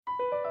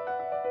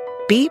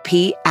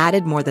BP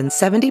added more than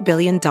 $70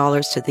 billion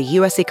to the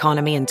U.S.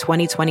 economy in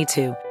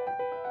 2022.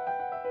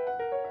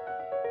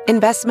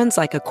 Investments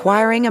like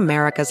acquiring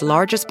America's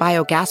largest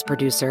biogas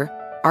producer,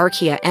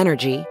 Archaea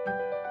Energy,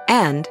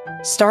 and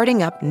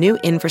starting up new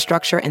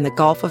infrastructure in the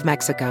Gulf of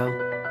Mexico.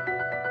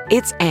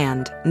 It's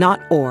and,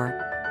 not or.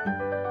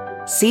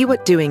 See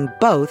what doing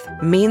both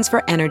means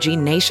for energy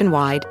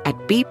nationwide at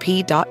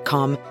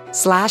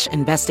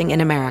bp.com/investing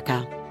in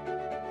America.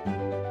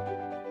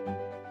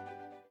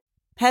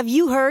 Have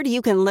you heard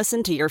you can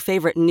listen to your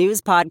favorite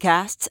news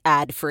podcasts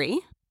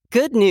ad-free?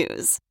 Good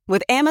news.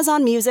 With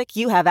Amazon Music,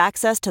 you have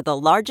access to the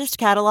largest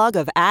catalog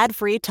of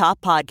ad-free top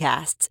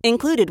podcasts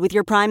included with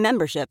your Prime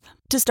membership.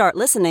 To start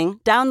listening,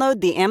 download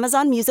the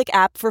Amazon Music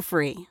app for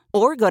free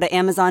or go to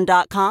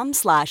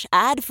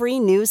amazon.com/ad-free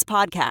news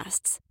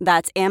podcasts.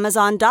 That's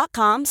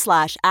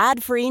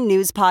amazon.com/ad-free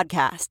news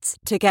podcasts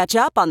to catch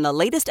up on the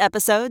latest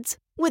episodes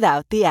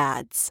without the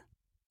ads.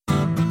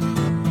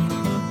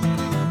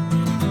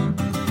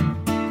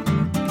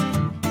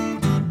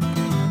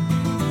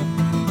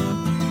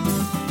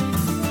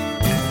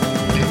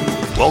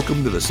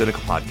 Welcome to the Sinica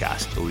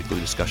Podcast, a weekly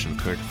discussion of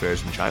current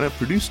affairs in China,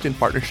 produced in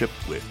partnership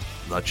with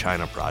The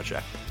China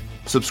Project.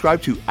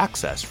 Subscribe to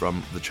Access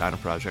from The China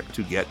Project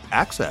to get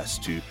access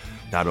to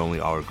not only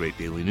our great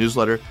daily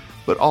newsletter,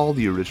 but all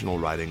the original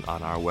writing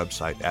on our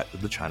website at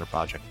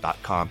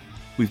thechinaproject.com.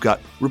 We've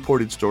got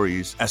reported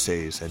stories,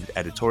 essays, and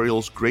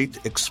editorials, great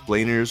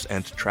explainers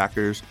and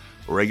trackers,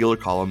 regular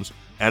columns,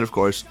 and of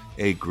course,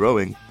 a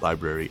growing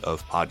library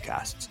of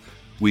podcasts.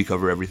 We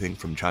cover everything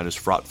from China's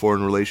fraught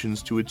foreign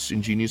relations to its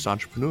ingenious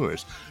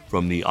entrepreneurs,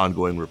 from the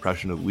ongoing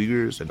repression of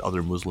Uyghurs and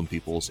other Muslim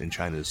peoples in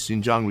China's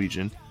Xinjiang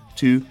region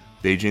to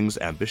Beijing's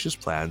ambitious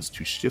plans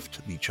to shift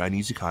the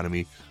Chinese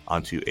economy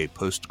onto a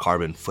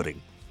post-carbon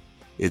footing.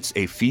 It's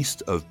a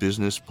feast of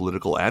business,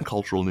 political, and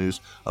cultural news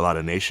about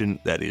a nation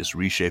that is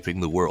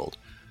reshaping the world.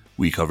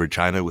 We cover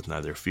China with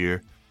neither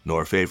fear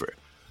nor favor.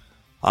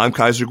 I'm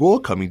Kaiser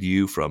Kuo, coming to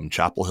you from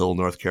Chapel Hill,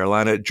 North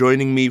Carolina.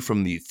 Joining me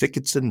from the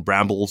thickets and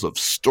brambles of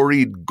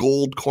storied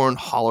Gold Corn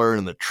Holler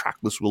in the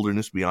trackless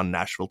wilderness beyond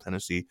Nashville,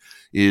 Tennessee,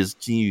 is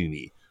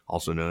Jiyumi,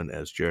 also known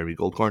as Jeremy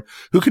Goldcorn,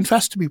 who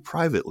confessed to me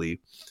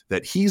privately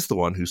that he's the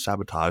one who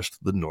sabotaged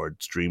the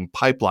Nord Stream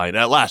pipeline.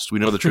 At last, we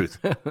know the truth.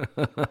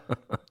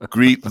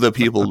 Greet the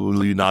people,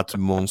 will you not,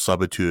 mon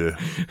saboteur?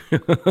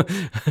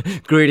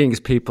 Greetings,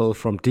 people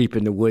from deep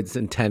in the woods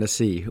in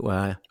Tennessee,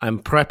 where I'm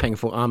prepping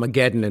for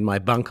Armageddon in my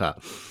bunker.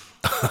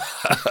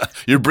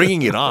 You're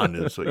bringing it on.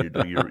 Is what you're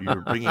doing.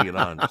 You're bringing it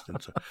on.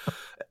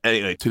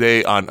 Anyway,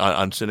 today on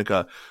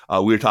Sinica,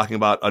 we're talking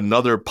about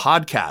another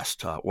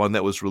podcast, one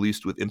that was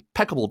released with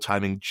impeccable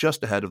timing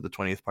just ahead of the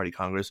 20th Party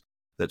Congress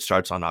that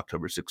starts on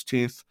October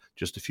 16th,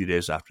 just a few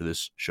days after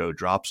this show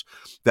drops.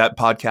 That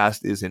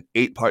podcast is an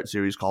 8-part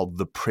series called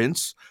The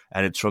Prince,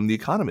 and it's from The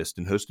Economist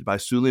and hosted by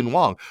Sue-Lin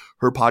Wong.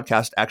 Her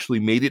podcast actually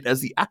made it as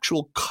the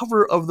actual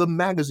cover of the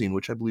magazine,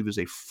 which I believe is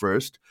a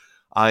first.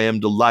 I am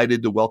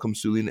delighted to welcome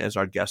Sue-Lin as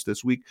our guest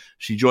this week.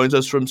 She joins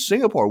us from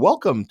Singapore.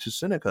 Welcome to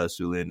Sinica,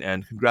 Sue-Lin,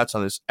 and congrats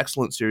on this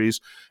excellent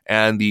series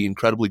and the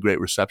incredibly great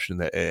reception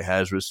that it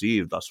has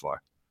received thus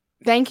far.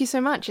 Thank you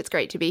so much. It's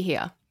great to be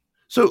here.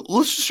 So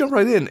let's just jump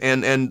right in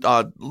and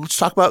let's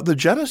talk about the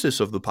genesis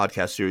of the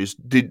podcast series.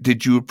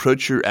 Did you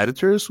approach your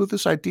editors with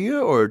this idea,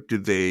 or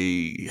did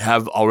they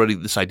have already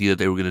this idea that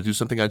they were going to do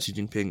something on Xi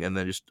Jinping and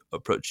then just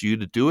approach you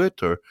to do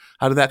it, or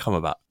how did that come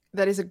about?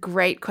 That is a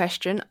great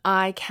question.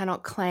 I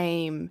cannot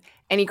claim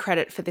any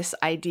credit for this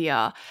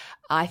idea.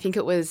 I think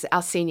it was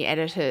our senior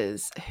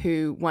editors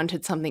who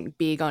wanted something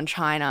big on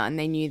China, and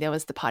they knew there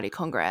was the Party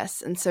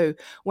Congress. And so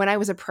when I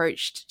was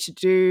approached to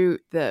do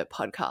the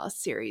podcast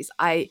series,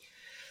 I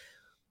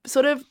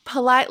sort of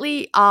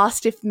politely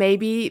asked if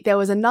maybe there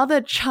was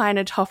another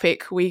China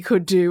topic we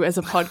could do as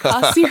a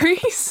podcast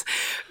series,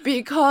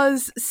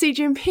 because Xi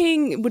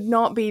Jinping would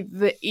not be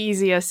the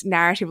easiest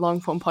narrative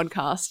long-form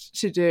podcast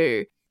to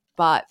do.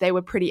 But they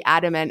were pretty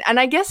adamant. And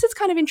I guess it's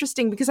kind of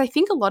interesting because I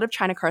think a lot of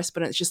China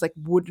correspondents just like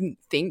wouldn't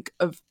think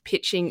of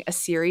pitching a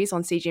series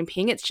on Xi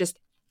Jinping. It's just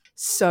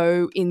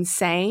so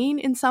insane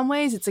in some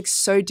ways. It's like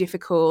so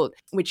difficult,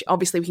 which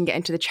obviously we can get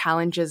into the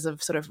challenges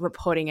of sort of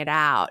reporting it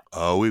out.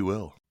 Oh, we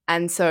will.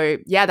 And so,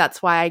 yeah,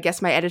 that's why I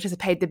guess my editors are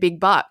paid the big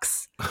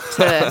bucks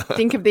to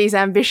think of these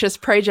ambitious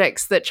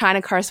projects that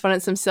China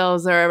correspondents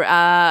themselves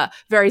are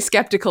very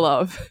skeptical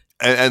of.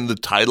 And the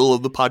title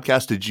of the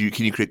podcast,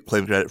 can you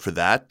claim credit for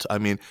that? I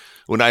mean,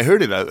 when I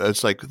heard it,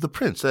 it's like The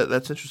Prince.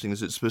 That's interesting.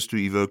 Is it supposed to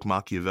evoke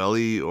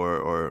Machiavelli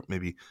or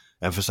maybe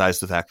emphasize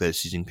the fact that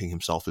Xi Jinping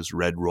himself is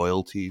red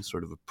royalty,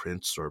 sort of a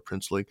prince or a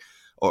princeling?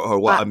 Or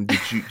what?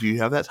 Do you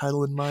have that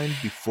title in mind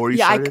before you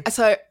Yeah, started?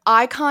 so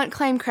I can't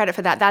claim credit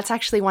for that. That's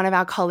actually one of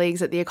our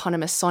colleagues at The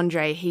Economist,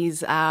 Sondre.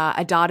 He's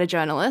a data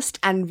journalist.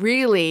 And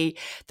really,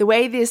 the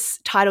way this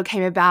title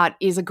came about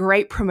is a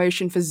great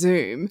promotion for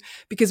Zoom,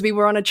 because we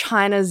were on a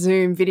China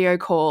Zoom video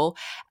call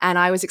and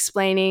I was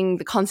explaining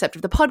the concept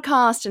of the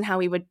podcast and how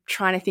we were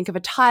trying to think of a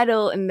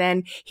title. And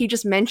then he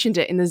just mentioned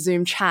it in the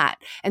Zoom chat.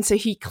 And so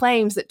he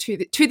claims that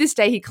to this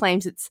day, he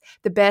claims it's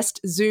the best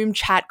Zoom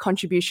chat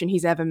contribution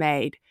he's ever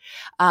made.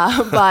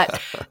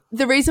 But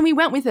the reason we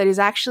went with it is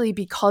actually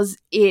because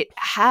it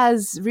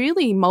has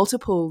really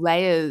multiple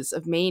layers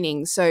of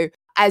meaning. So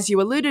as you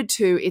alluded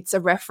to, it's a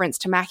reference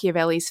to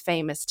Machiavelli's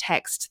famous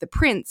text, The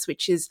Prince,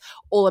 which is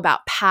all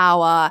about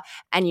power.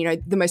 And,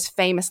 the most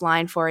famous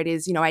line for it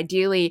is,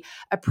 ideally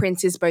a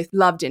prince is both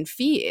loved and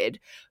feared.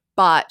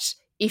 But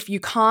if you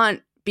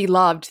can't be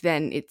loved,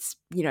 then it's,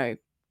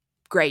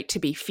 great to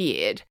be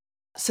feared.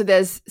 So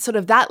there's sort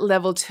of that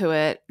level to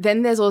it.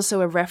 Then there's also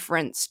a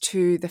reference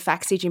to the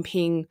fact Xi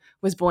Jinping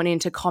was born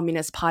into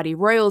Communist Party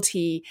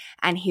royalty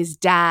and his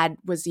dad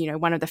was,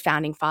 one of the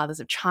founding fathers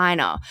of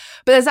China.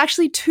 But there's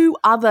actually two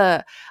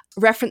other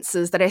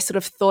references that I sort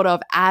of thought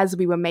of as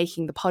we were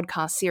making the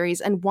podcast series.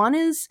 And one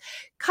is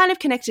kind of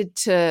connected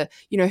to,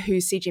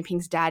 who Xi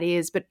Jinping's dad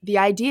is, but the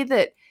idea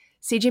that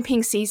Xi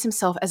Jinping sees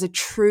himself as a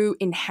true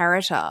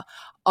inheritor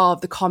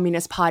of the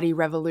Communist Party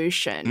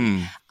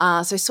revolution.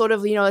 So sort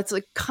of, it's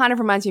like kind of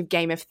reminds me of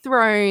Game of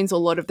Thrones or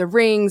Lord of the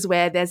Rings,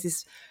 where there's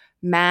this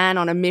man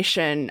on a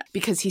mission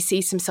because he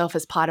sees himself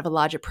as part of a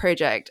larger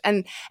project.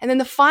 And then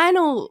the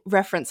final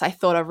reference I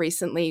thought of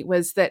recently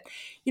was that,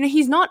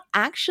 he's not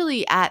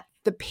actually at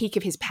the peak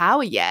of his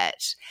power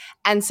yet.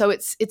 And so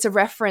it's a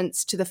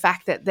reference to the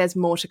fact that there's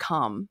more to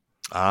come.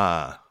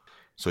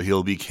 So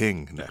he'll be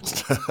king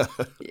next.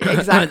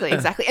 Exactly.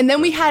 And then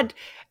we had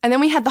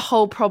the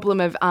whole problem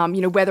of,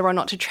 whether or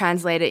not to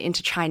translate it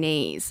into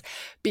Chinese,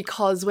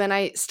 because when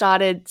I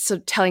started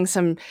sort of telling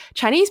some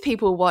Chinese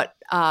people what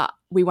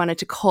we wanted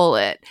to call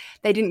it,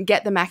 they didn't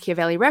get the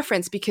Machiavelli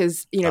reference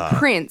because,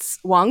 Prince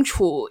Wang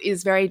Chu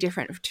is very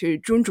different to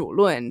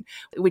Zhun,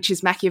 which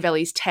is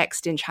Machiavelli's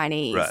text in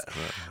Chinese. Right.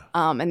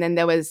 And then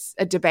there was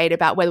a debate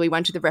about whether we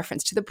wanted the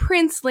reference to the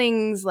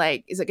princelings,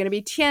 like, is it going to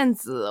be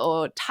Tianzi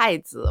or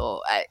Taizi?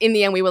 Or in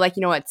the end, we were like,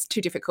 it's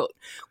too difficult.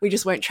 We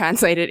just won't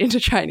translate it into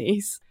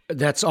Chinese.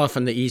 That's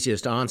often the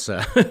easiest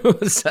answer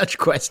with such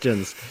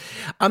questions.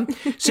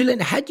 Sue-Lin,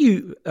 have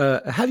you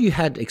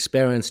had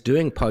experience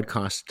doing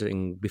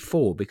podcasting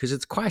before? Because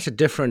it's quite a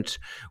different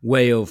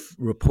way of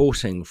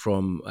reporting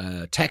from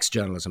text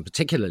journalism,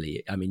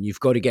 particularly. I mean, you've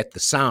got to get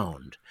the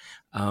sound.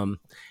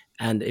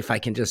 And if I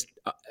can just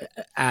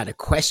add a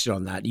question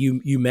on that,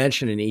 you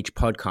mentioned in each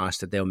podcast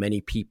that there are many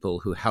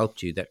people who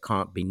helped you that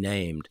can't be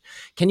named.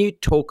 Can you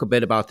talk a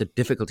bit about the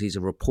difficulties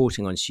of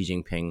reporting on Xi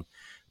Jinping,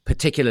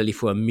 particularly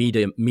for a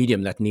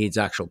medium that needs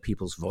actual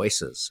people's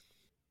voices?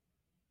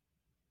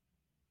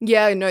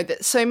 Yeah, no,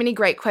 so many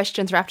great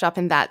questions wrapped up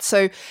in that.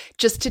 So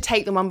just to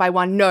take them one by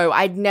one, no,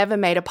 I'd never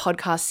made a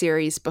podcast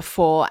series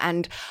before.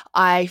 And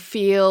I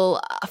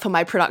feel for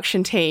my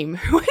production team,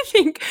 who I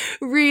think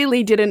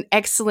really did an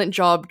excellent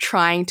job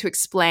trying to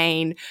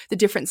explain the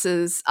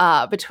differences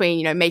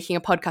between, making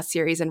a podcast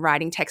series and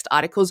writing text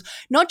articles,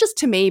 not just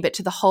to me, but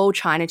to the whole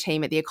China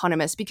team at The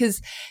Economist,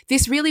 because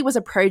this really was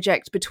a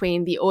project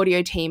between the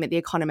audio team at The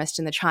Economist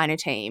and the China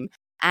team.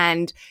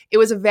 And it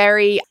was a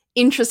very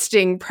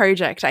interesting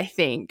project, I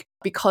think,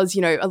 because,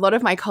 a lot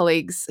of my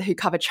colleagues who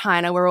cover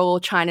China, we're all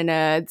China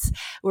nerds,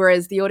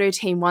 whereas the audio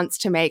team wants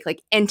to make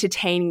like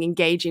entertaining,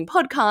 engaging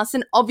podcasts.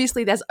 And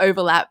obviously there's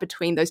overlap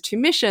between those two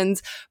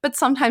missions, but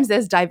sometimes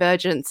there's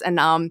divergence.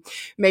 And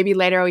maybe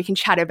later we can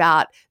chat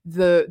about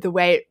the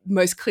way it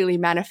most clearly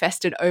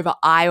manifested over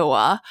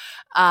Iowa.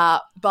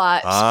 Wow.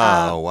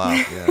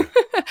 Yeah.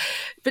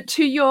 But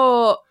to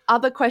your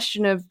other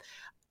question of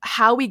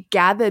how we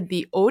gathered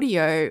the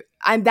audio,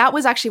 and that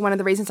was actually one of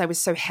the reasons I was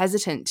so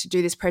hesitant to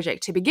do this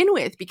project to begin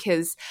with,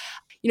 because,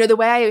 the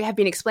way I have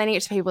been explaining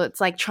it to people,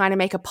 it's like trying to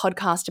make a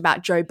podcast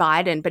about Joe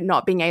Biden, but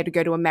not being able to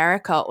go to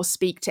America or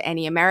speak to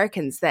any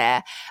Americans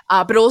there.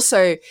 But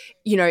also,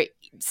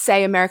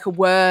 say America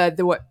were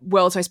the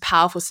world's most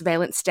powerful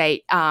surveillance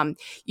state.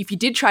 If you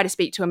did try to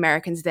speak to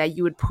Americans there,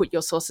 you would put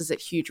your sources at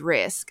huge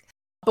risk.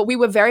 But we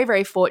were very,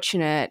 very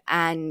fortunate,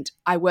 and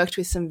I worked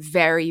with some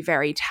very,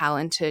 very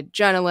talented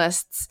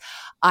journalists.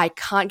 I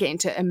can't get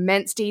into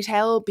immense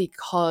detail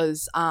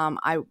because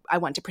I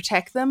want to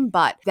protect them,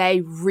 but they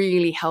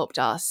really helped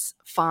us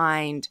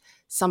find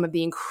some of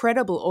the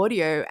incredible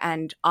audio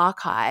and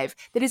archive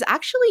that is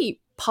actually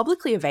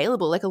publicly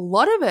available. Like a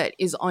lot of it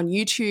is on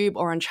YouTube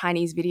or on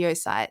Chinese video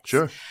sites.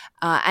 Sure.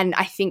 And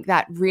I think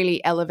that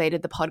really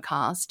elevated the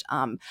podcast.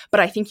 But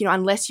I think,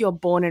 unless you're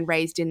born and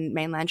raised in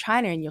mainland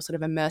China and you're sort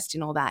of immersed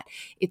in all that,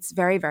 it's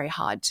very, very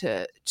hard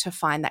to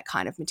find that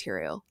kind of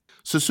material.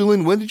 So,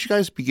 Sue-Lin, when did you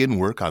guys begin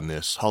work on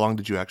this? How long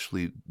did you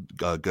actually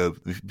go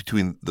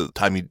between the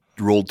time you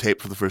rolled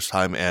tape for the first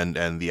time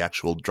and the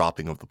actual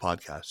dropping of the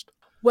podcast?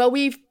 Well,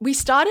 we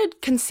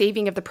started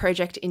conceiving of the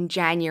project in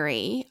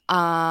January.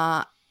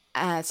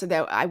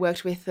 I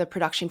worked with the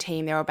production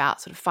team. There were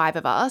about sort of 5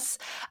 of us.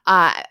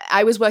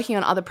 I was working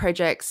on other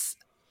projects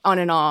on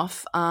and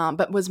off,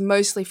 but was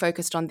mostly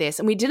focused on this.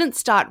 And we didn't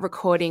start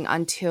recording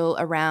until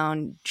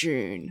around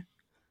June.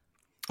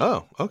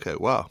 Oh, okay.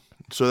 Wow.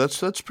 So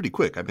that's pretty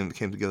quick. I mean, it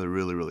came together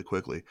really, really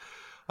quickly.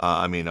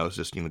 I was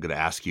just going to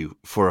ask you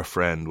for a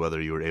friend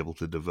whether you were able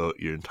to devote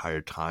your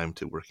entire time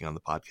to working on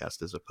the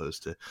podcast as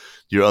opposed to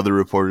your other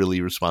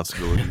reporterly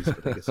responsibilities.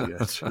 But I guess you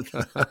answered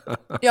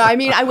that. Yeah, I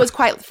mean, I was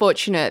quite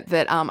fortunate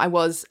that I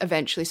was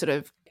eventually sort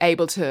of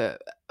able to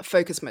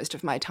focus most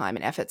of my time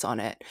and efforts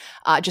on it,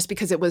 just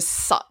because it was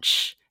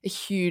such a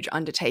huge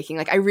undertaking.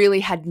 Like, I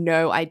really had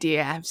no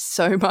idea. I have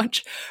so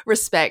much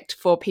respect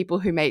for people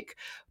who make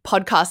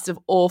podcasts of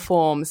all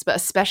forms, but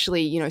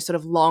especially, sort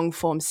of long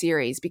form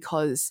series,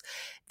 because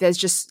there's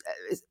just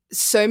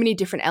so many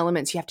different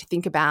elements you have to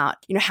think about.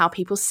 How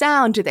people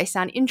sound. Do they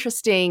sound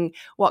interesting?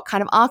 What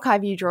kind of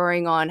archive are you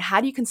drawing on? How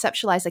do you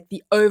conceptualize like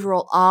the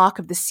overall arc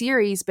of the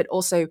series, but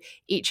also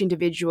each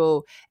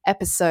individual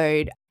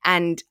episode?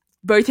 And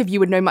both of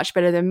you would know much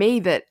better than me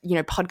that,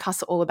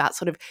 podcasts are all about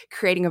sort of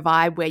creating a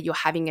vibe where you're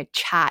having a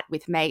chat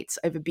with mates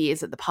over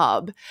beers at the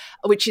pub,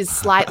 which is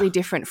slightly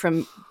different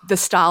from the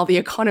style The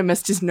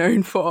Economist is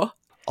known for.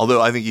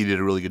 Although I think you did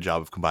a really good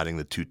job of combining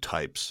the two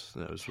types.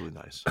 That was really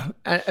nice.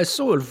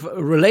 Sort of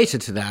related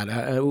to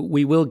that,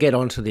 we will get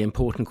onto the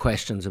important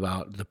questions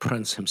about the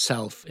prince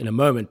himself in a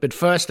moment. But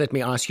first, let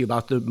me ask you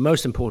about the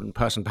most important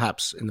person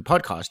perhaps in the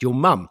podcast, your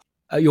mum.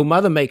 Your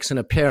mother makes an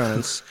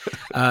appearance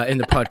in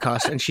the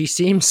podcast, and she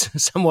seems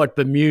somewhat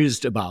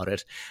bemused about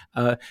it.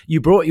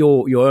 You brought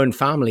your own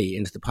family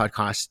into the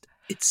podcast,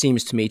 it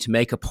seems to me, to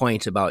make a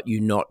point about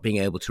you not being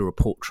able to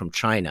report from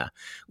China,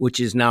 which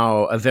is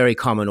now a very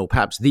common, or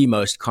perhaps the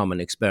most common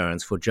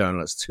experience for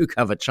journalists who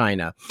cover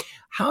China.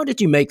 How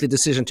did you make the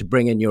decision to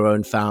bring in your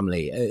own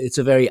family? It's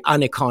a very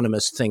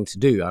un-economist thing to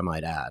do, I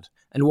might add.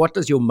 And what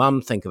does your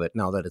mum think of it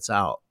now that it's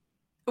out?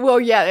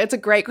 Well, yeah, it's a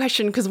great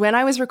question, because when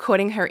I was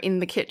recording her in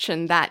the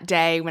kitchen that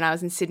day when I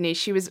was in Sydney,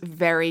 she was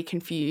very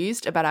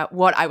confused about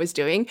what I was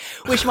doing,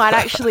 which might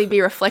actually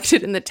be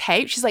reflected in the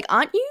tape. She's like,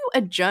 "Aren't you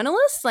a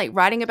journalist, like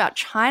writing about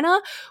China?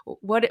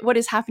 What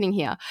is happening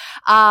here?"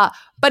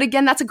 But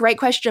again, that's a great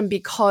question,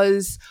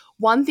 because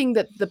one thing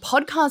that the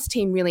podcast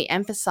team really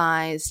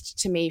emphasized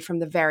to me from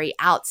the very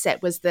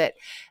outset was that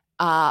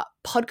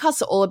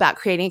podcasts are all about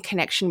creating a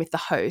connection with the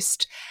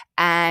host.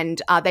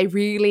 And they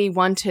really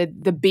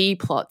wanted the B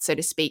plot, so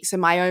to speak. So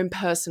my own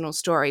personal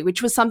story,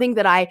 which was something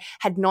that I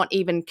had not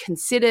even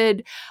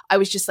considered. I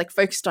was just like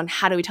focused on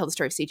how do we tell the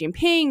story of Xi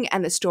Jinping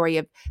and the story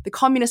of the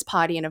Communist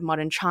Party and of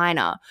modern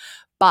China.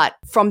 But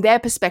from their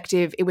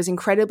perspective, it was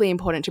incredibly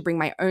important to bring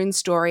my own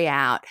story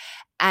out.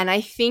 And I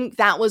think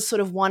that was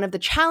sort of one of the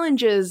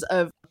challenges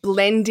of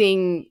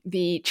blending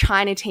the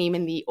China team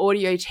and the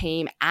audio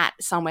team at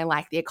somewhere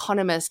like The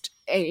Economist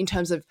in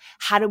terms of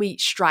how do we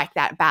strike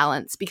that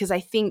balance? Because I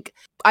think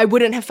I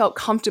wouldn't have felt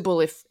comfortable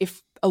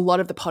if a lot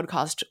of the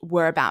podcast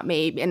were about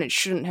me, and it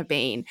shouldn't have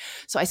been.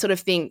 So I sort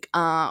of think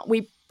I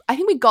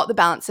think we got the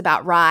balance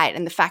about right,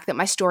 and the fact that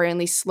my story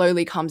only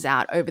slowly comes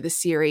out over the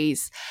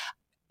series,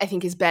 I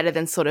think, is better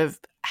than sort of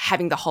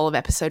having the whole of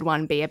episode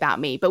 1 be about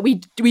me. But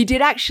we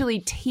did actually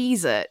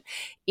tease it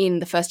in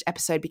the first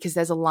episode, because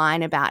there's a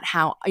line about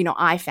how,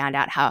 I found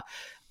out how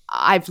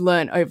I've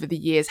learned over the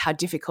years how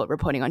difficult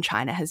reporting on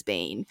China has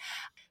been.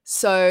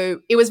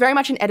 So it was very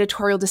much an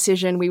editorial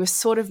decision. We were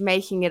sort of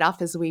making it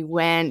up as we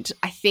went.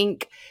 I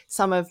think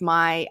some of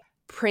my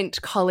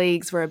print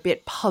colleagues were a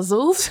bit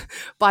puzzled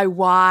by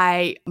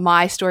why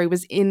my story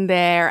was in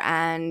there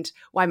and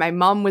why my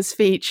mum was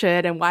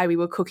featured and why we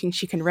were cooking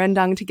chicken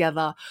rendang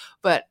together.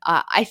 But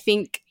I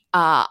think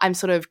I'm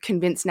sort of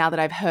convinced now that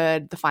I've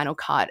heard the final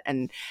cut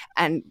and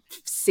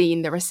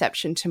seen the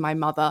reception to my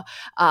mother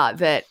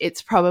that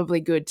it's probably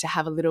good to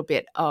have a little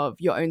bit of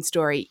your own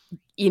story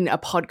in a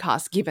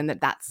podcast, given that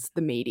that's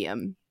the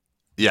medium.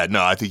 Yeah,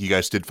 no, I think you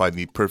guys did find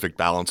the perfect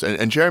balance.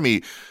 And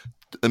Jeremy,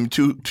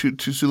 to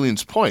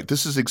Sue-Lin's point,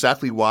 this is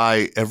exactly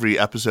why every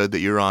episode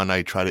that you're on,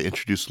 I try to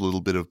introduce a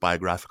little bit of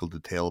biographical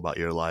detail about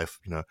your life.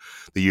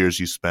 The years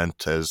you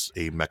spent as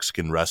a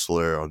Mexican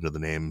wrestler under the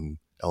name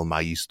El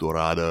Maíz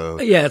Dorado.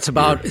 Yeah, it's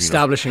about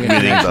establishing a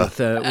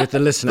connection with the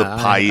listener. The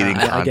pie eating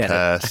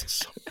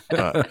contests.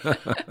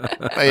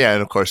 Yeah,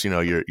 and of course,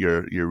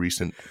 your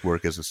recent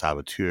work as a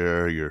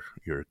saboteur, your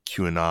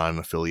QAnon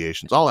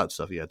affiliations, all that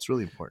stuff. Yeah, it's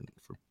really important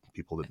for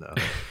people to know.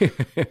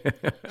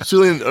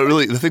 Sue-Lin,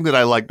 really, the thing that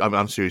I like,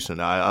 I'm serious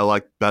now, I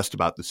like best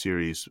about the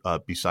series,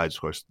 besides,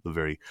 of course, the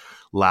very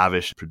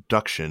lavish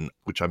production,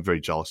 which I'm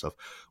very jealous of,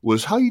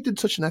 was how you did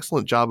such an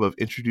excellent job of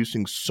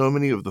introducing so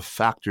many of the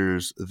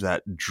factors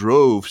that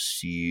drove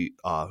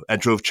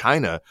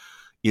China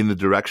in the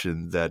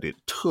direction that it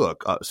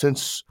took.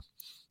 Since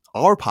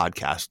our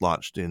podcast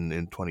launched in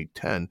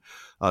 2010,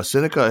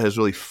 Sinica has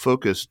really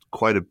focused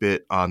quite a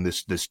bit on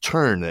this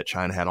turn that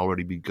China had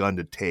already begun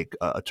to take,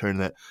 a turn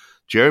that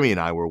Jeremy and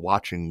I were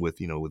watching with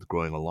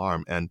growing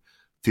alarm, and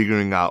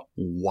figuring out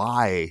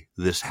why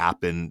this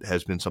happened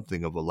has been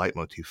something of a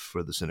leitmotif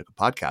for the Sinica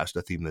podcast,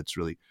 a theme that's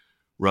really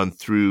run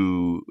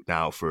through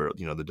now for,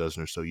 the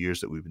dozen or so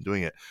years that we've been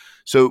doing it.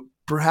 So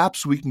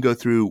perhaps we can go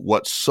through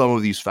what some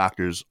of these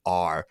factors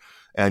are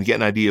and get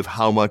an idea of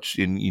how much,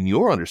 in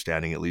your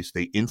understanding at least,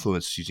 they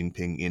influence Xi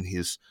Jinping in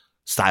his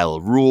style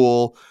of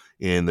rule,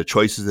 in the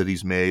choices that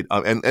he's made.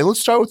 And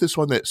let's start with this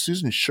one that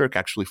Susan Shirk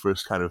actually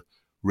first kind of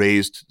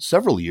raised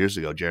several years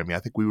ago, Jeremy. I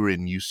think we were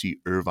in UC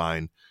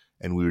Irvine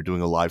and we were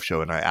doing a live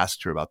show and I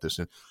asked her about this.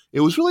 And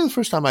it was really the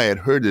first time I had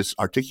heard this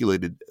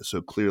articulated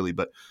so clearly,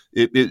 but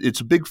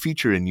it's a big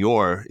feature in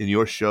your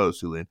show,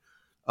 Sue-Lin,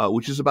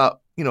 which is about,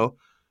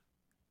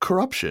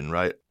 corruption,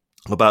 right?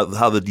 About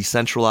how the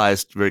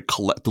decentralized, very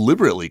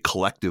deliberately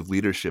collective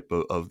leadership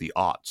of the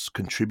aughts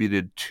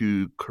contributed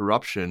to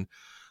corruption.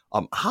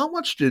 How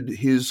much did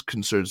his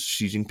concerns,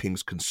 Xi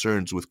Jinping's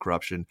concerns with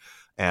corruption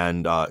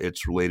and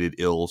its related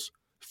ills,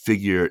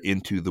 figure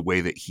into the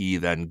way that he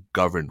then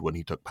governed when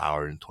he took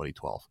power in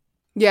 2012?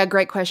 Yeah,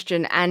 great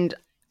question. And,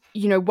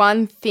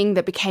 one thing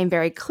that became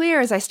very clear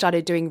as I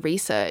started doing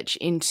research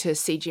into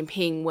Xi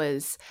Jinping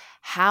was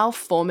how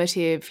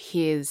formative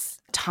his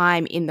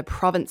time in the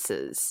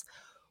provinces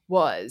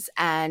was.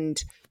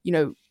 And,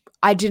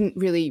 I didn't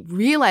really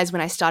realize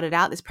when I started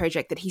out this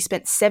project that he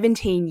spent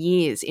 17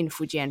 years in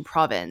Fujian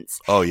province.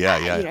 Oh,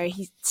 yeah.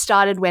 He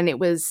started when it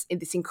was in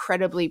this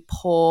incredibly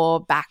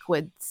poor,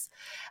 backwards,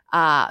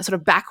 sort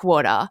of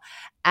backwater.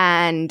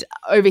 And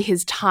over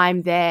his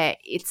time there,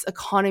 its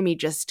economy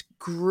just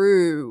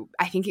grew.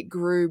 I think it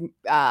grew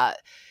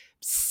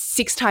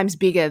 6 times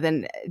bigger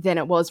than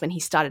it was when he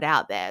started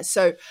out there.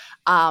 So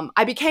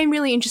I became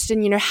really interested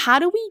in, how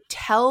do we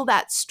tell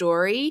that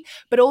story,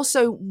 but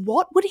also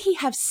what would he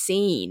have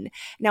seen?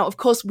 Now, of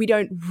course, we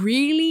don't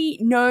really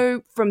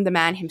know from the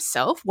man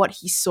himself what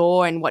he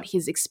saw and what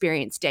his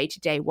experience day to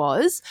day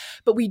was,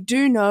 but we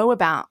do know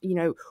about,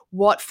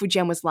 what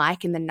Fujian was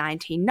like in the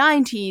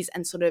 1990s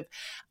and sort of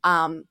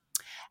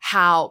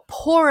how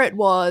poor it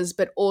was,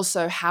 but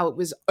also how it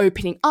was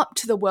opening up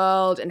to the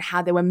world and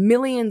how there were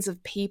millions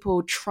of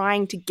people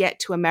trying to get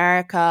to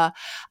America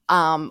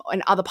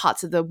and other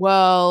parts of the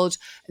world.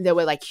 There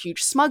were like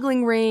huge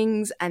smuggling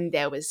rings and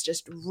there was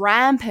just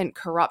rampant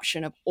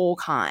corruption of all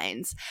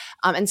kinds.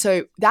 And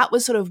so that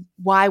was sort of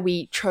why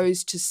we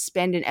chose to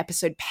spend an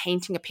episode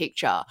painting a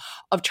picture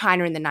of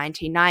China in the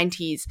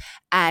 1990s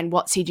and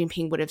what Xi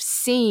Jinping would have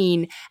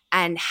seen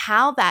and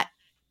how that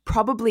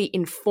probably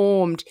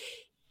informed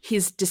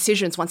his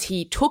decisions once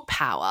he took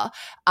power,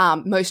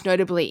 most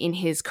notably in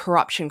his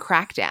corruption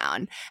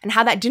crackdown, and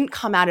how that didn't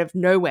come out of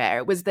nowhere.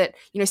 It was that,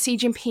 Xi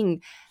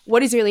Jinping,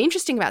 what is really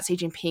interesting about Xi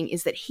Jinping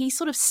is that he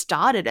sort of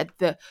started at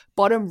the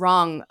bottom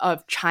rung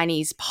of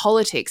Chinese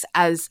politics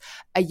as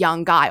a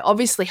young guy,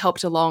 obviously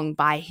helped along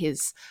by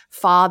his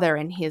father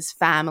and his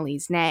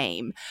family's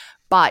name.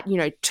 But,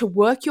 to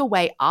work your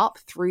way up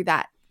through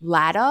that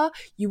ladder,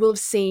 you will have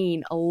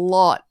seen a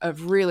lot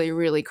of really,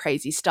 really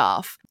crazy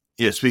stuff.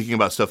 Yeah, speaking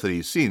about stuff that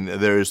he's seen,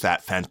 there is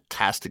that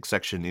fantastic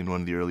section in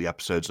one of the early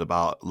episodes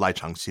about Lai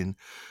Changxin,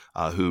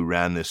 who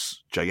ran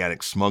this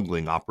gigantic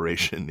smuggling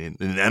operation in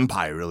an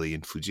empire, really,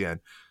 in Fujian.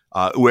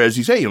 Whereas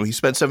you say, he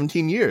spent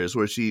 17 years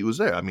where she was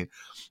there. I mean,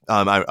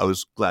 I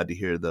was glad to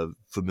hear the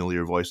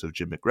familiar voice of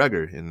Jim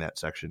McGregor in that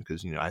section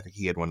because, I think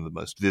he had one of the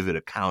most vivid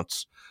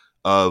accounts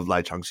of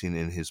Lai Changxin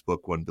in his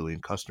book, 1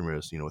 Billion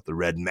Customers, with the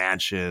Red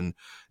Mansion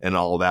and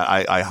all of that.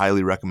 I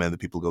highly recommend that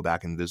people go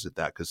back and visit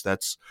that because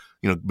that's,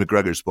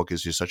 McGregor's book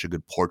is just such a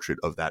good portrait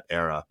of that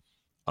era.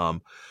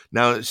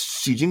 Now,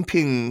 Xi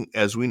Jinping,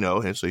 as we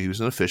know, so he was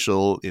an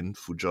official in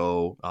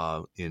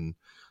Fuzhou, in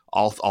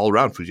all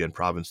around Fujian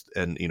province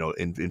and,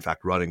 in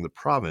fact, running the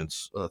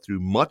province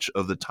through much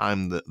of the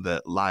time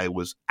that Lai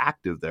was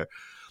active there.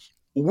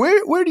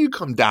 Where do you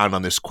come down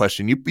on this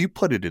question? You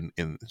put it in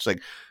it's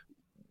like,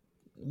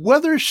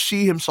 whether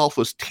Xi himself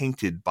was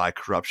tainted by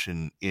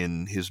corruption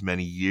in his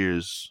many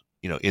years,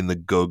 in the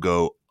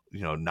go-go,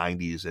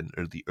 90s and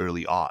or the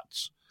early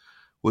aughts,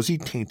 was he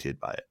tainted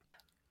by it?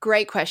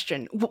 Great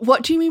question.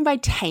 What do you mean by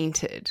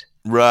tainted?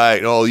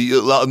 Right. Oh,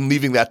 I'm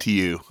leaving that to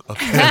you.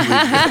 Okay.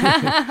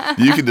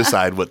 You can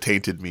decide what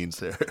tainted means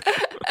there.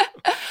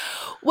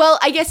 Well,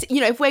 I guess,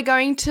 if we're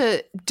going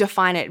to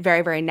define it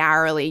very, very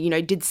narrowly,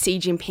 did Xi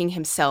Jinping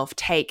himself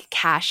take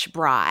cash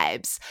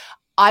bribes?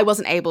 I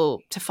wasn't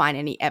able to find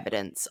any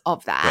evidence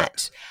of that.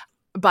 Right.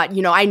 But,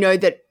 I know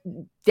that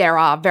there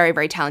are very,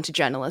 very talented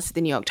journalists at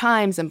the New York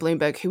Times and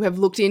Bloomberg who have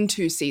looked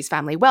into Xi's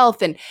family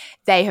wealth, and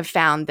they have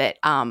found that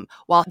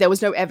while there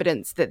was no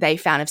evidence that they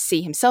found of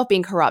Xi himself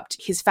being corrupt,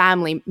 his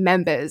family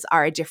members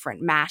are a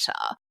different matter.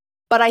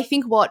 But I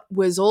think what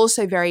was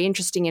also very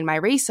interesting in my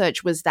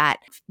research was that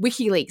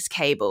WikiLeaks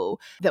cable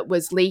that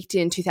was leaked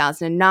in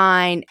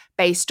 2009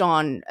 based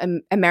on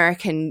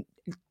American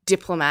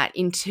diplomat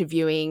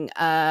interviewing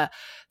a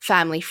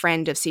family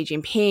friend of Xi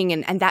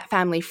Jinping. And that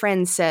family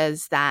friend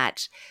says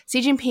that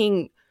Xi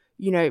Jinping,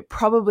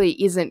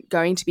 probably isn't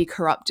going to be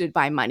corrupted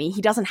by money.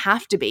 He doesn't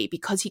have to be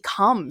because he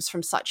comes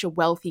from such a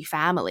wealthy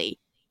family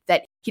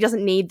that he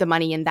doesn't need the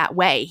money in that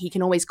way. He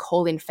can always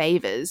call in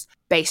favors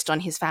based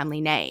on his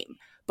family name.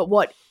 But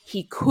what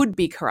he could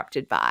be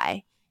corrupted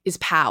by is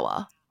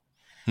power.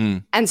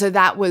 And so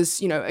that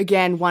was,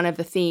 again, one of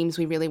the themes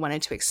we really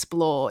wanted to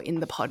explore in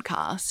the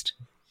podcast.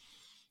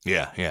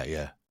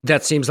 Yeah.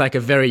 That seems like a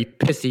very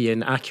pithy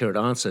and accurate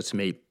answer to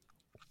me,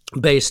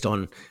 based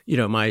on,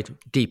 my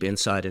deep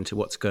insight into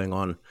what's going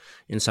on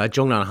inside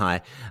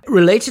Zhongnanhai.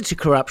 Related to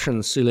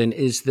corruption, Sue-Lin,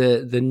 is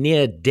the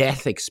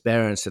near-death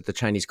experience that the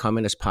Chinese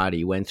Communist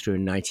Party went through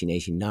in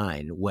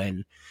 1989,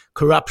 when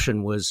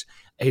corruption was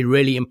a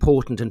really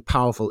important and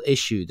powerful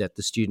issue that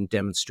the student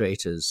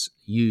demonstrators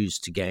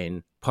used to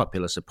gain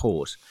popular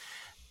support.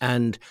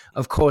 And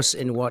of course,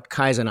 in what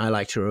Kaiser and I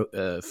like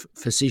to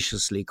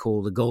facetiously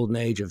call the golden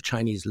age of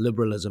Chinese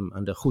liberalism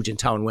under Hu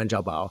Jintao and Wen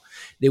Jiabao,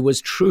 there was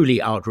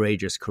truly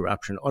outrageous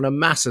corruption on a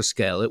massive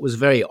scale. It was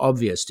very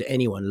obvious to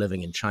anyone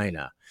living in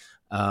China.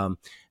 And,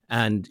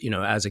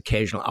 as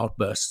occasional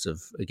outbursts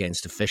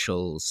against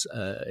officials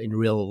in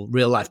real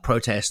life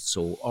protests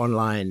or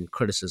online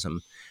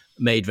criticism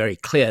made very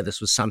clear,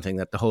 this was something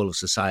that the whole of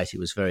society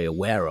was very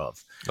aware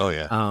of. Oh,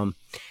 yeah.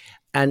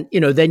 And,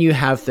 then you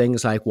have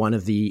things like one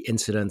of the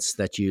incidents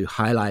that you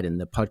highlight in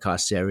the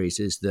podcast series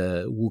is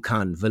the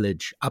Wukan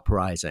village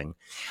uprising.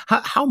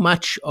 How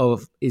much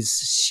is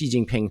Xi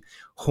Jinping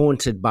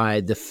haunted by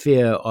the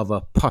fear of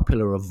a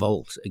popular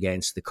revolt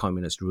against the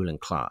communist ruling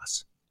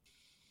class?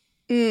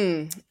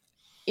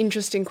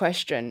 Interesting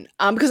question.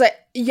 Because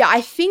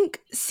I think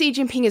Xi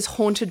Jinping is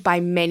haunted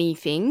by many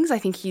things. I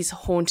think he's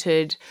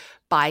haunted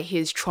by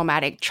his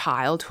traumatic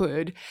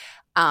childhood,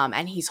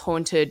 and he's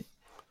haunted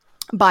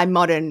by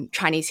modern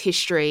Chinese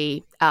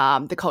history,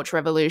 the Cultural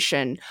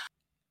Revolution.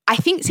 I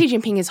think Xi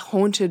Jinping is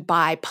haunted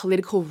by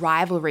political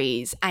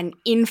rivalries and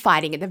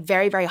infighting at the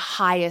very, very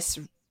highest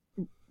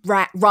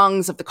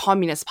rungs of the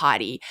Communist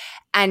Party.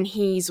 And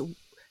he's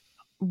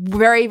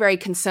very, very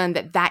concerned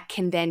that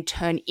can then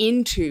turn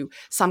into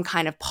some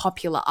kind of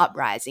popular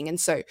uprising. And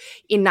so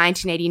in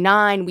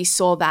 1989, we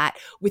saw that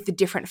with the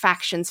different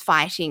factions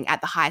fighting at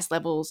the highest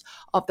levels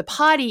of the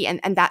party,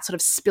 and that sort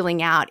of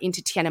spilling out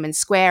into Tiananmen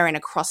Square and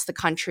across the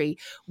country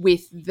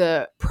with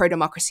the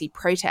pro-democracy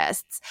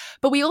protests.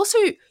 But we also,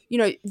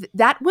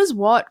 that was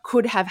what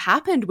could have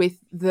happened with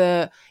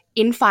the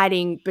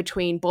infighting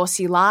between Bo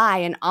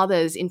Xilai and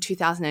others in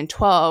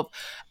 2012,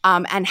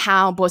 and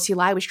how Bo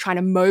Xilai was trying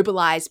to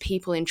mobilize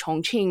people in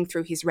Chongqing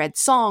through his red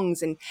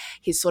songs and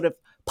his sort of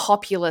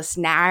populist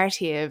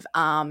narrative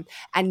and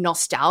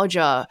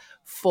nostalgia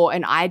for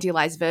an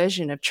idealized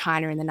version of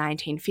China in the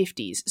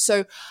 1950s.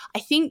 So I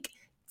think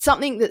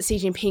something that Xi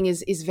Jinping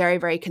is very,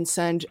 very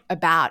concerned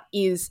about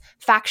is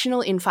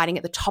factional infighting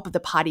at the top of the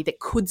party that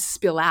could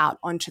spill out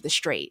onto the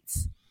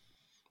streets.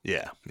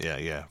 Yeah,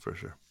 for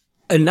sure.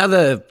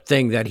 Another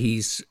thing that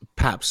he's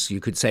perhaps, you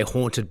could say,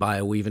 haunted by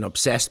or even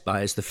obsessed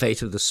by is the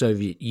fate of the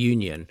Soviet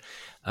Union.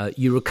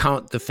 You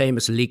recount the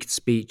famous leaked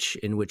speech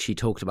in which he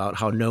talked about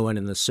how no one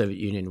in the Soviet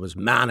Union was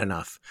man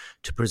enough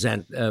to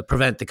prevent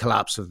the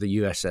collapse of the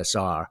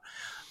USSR.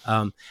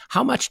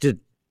 How much did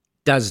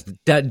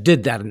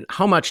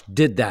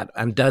that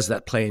and does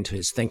that play into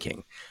his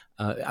thinking?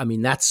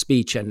 That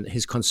speech and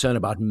his concern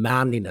about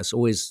manliness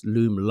always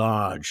loom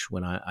large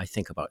when I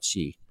think about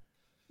Xi.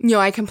 No,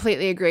 I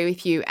completely agree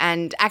with you.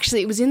 And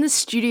actually, it was in the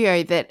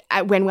studio that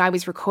when I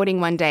was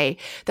recording one day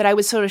that I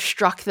was sort of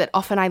struck that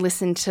often I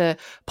listen to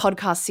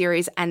podcast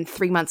series and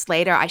 3 months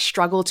later, I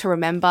struggle to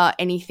remember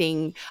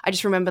anything. I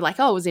just remember it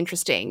was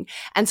interesting.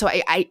 And so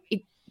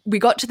we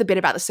got to the bit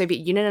about the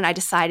Soviet Union and I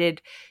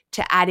decided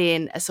to add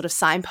in a sort of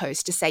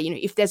signpost to say,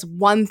 if there's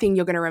one thing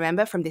you're going to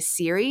remember from this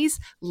series,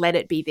 let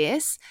it be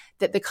this,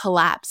 that the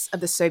collapse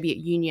of the Soviet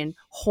Union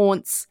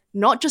haunts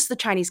not just the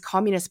Chinese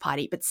Communist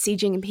Party, but Xi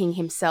Jinping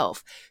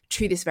himself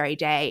to this very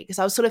day. Because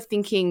I was sort of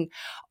thinking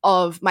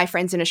of my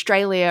friends in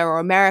Australia or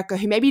America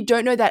who maybe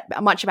don't know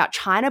that much about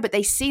China, but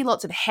they see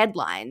lots of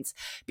headlines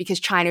because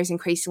China is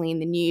increasingly in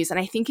the news. And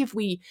I think if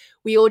we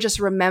all just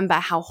remember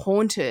how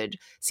haunted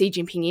Xi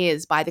Jinping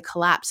is by the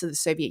collapse of the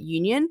Soviet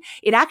Union,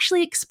 it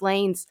actually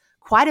explains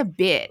quite a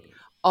bit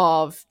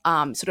of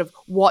sort of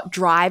what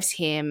drives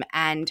him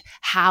and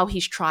how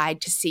he's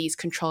tried to seize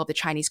control of the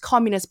Chinese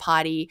Communist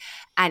Party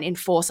and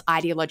enforce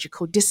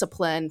ideological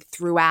discipline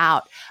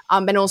throughout,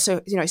 and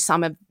also,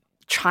 some of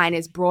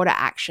China's broader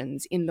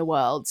actions in the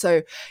world.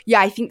 So,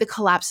 I think the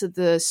collapse of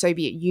the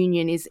Soviet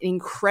Union is an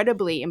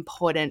incredibly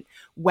important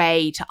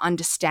way to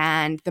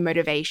understand the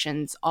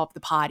motivations of the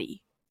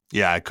party.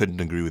 Yeah, I couldn't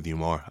agree with you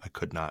more. I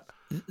could not.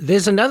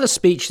 There's another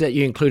speech that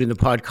you include in the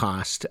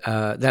podcast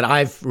that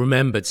I've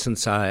remembered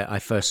since I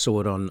first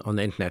saw it on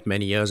the internet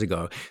many years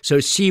ago. So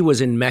Xi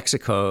was in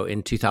Mexico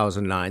in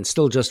 2009,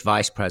 still just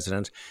vice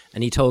president,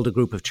 and he told a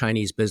group of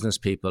Chinese business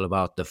people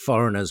about the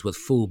foreigners with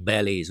full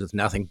bellies with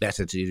nothing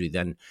better to do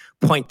than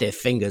point their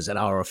fingers at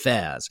our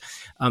affairs.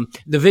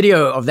 The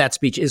video of that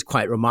speech is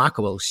quite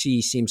remarkable.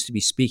 Xi seems to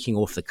be speaking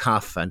off the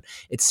cuff, and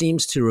it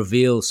seems to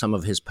reveal some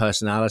of his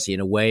personality in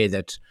a way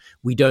that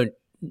we don't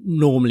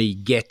normally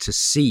get to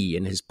see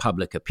in his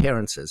public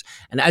appearances.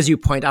 And as you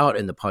point out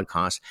in the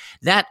podcast,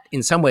 that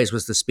in some ways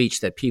was the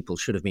speech that people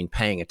should have been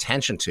paying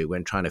attention to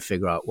when trying to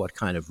figure out what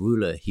kind of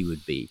ruler he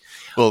would be.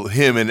 Well,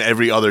 him and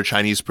every other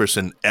Chinese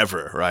person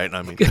ever, right?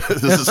 I mean,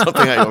 this is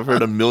something I've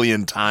heard a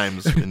million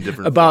times in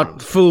different about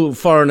forms. full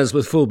foreigners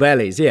with full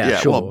bellies. Yeah,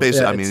 sure. Well,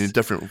 basically, Yeah, I mean, in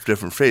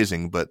different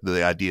phrasing, but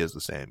the idea is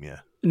the same. Yeah.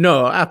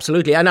 No,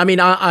 absolutely. And I mean,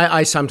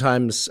 I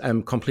sometimes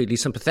am completely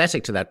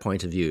sympathetic to that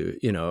point of view.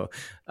 You know,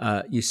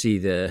 you see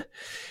the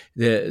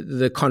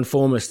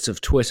conformists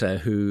of Twitter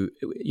who,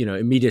 you know,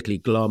 immediately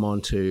glom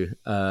onto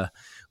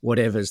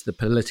whatever's the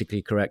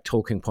politically correct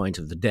talking point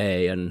of the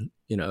day and,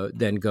 you know,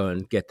 then go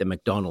and get the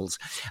McDonald's.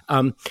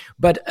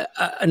 But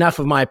enough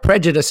of my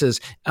prejudices.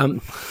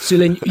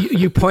 Sue-Lin,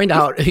 you point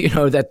out, you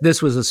know, that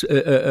this was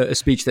a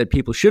speech that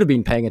people should have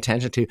been paying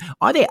attention to.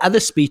 Are there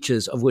other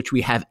speeches of which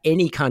we have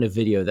any kind of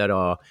video that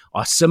are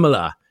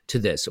similar to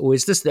this? Or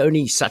is this the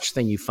only such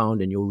thing you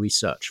found in your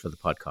research for the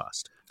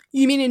podcast?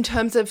 You mean in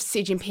terms of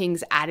Xi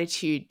Jinping's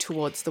attitude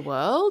towards the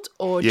world,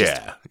 or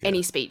just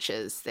any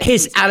speeches?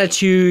 His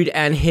attitude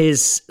and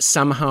his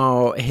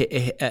somehow,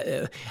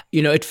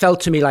 you know, it felt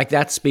to me like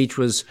that speech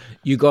was,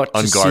 you got to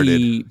unguarded.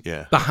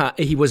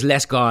 See, he was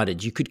less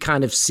guarded. You could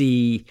kind of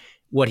see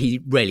what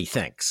he really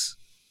thinks.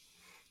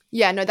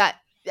 Yeah, no,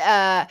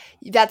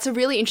 that's a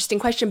really interesting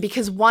question,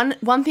 because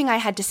one thing I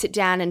had to sit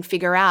down and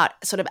figure out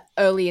sort of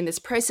early in this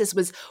process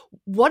was,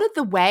 what are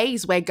the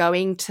ways we're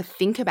going to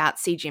think about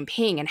Xi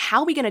Jinping and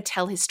how are we going to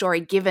tell his story,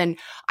 given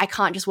I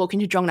can't just walk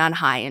into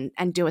Zhongnanhai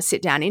and do a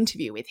sit-down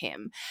interview with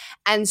him.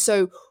 And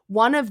so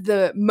one of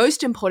the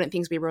most important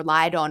things we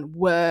relied on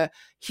were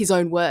his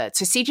own words.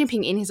 So Xi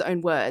Jinping in his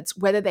own words,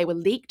 whether they were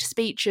leaked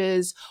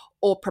speeches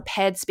or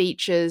prepared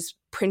speeches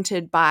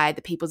printed by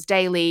the People's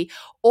Daily,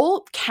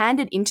 or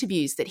candid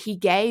interviews that he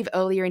gave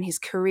earlier in his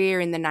career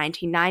in the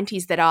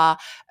 1990s that are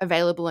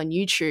available on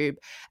YouTube.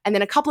 And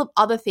then a couple of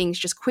other things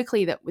just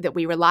quickly that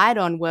we relied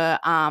on were,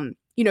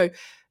 you know,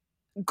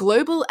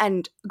 global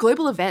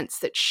events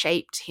that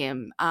shaped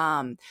him.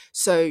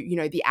 So, you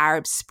know, the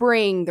Arab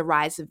Spring, the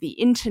rise of the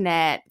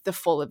internet, the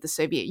fall of the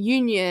Soviet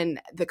Union,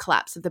 the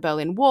collapse of the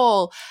Berlin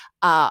Wall,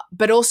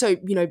 but also,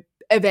 you know,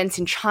 events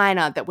in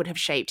China that would have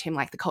shaped him,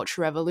 like the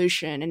Cultural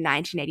Revolution in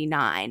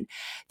 1989.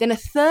 Then a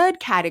third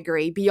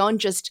category, beyond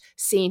just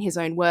seeing his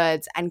own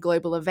words and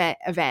global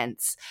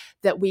events,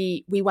 that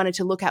we wanted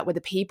to look at were the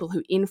people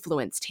who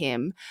influenced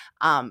him,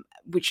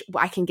 which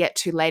I can get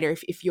to later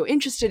if you're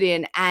interested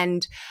in.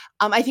 And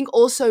I think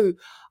also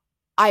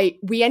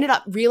we ended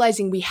up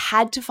realizing we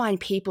had to find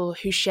people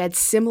who shared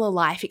similar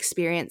life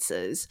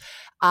experiences.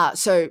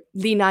 So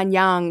Li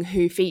Nanyang,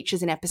 who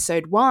features in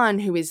episode 1,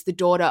 who is the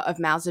daughter of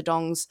Mao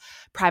Zedong's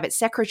private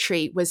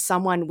secretary, was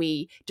someone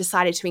we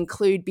decided to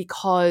include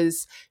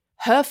because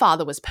her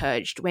father was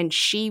purged when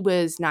she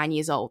was 9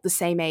 years old, the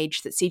same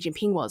age that Xi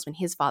Jinping was when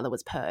his father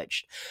was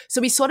purged.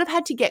 So we sort of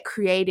had to get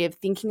creative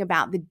thinking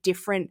about the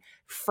different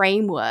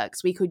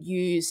frameworks we could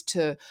use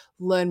to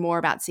learn more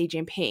about Xi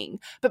Jinping.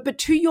 But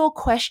to your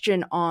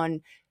question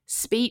on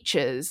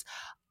speeches,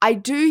 I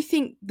do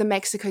think the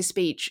Mexico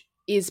speech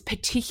is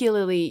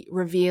particularly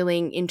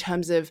revealing in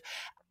terms of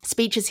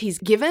speeches he's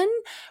given,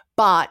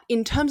 but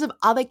in terms of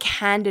other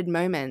candid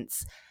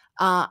moments,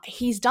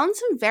 he's done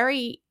some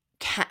very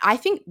I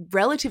think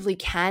relatively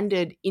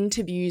candid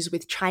interviews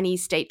with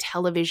Chinese state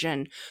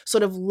television,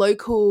 sort of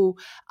local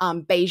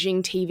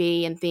Beijing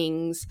TV and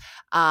things,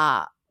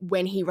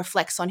 when he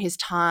reflects on his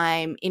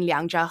time in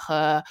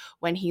Liangjiahe,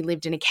 when he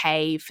lived in a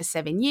cave for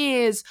 7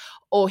 years,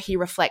 or he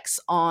reflects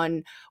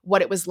on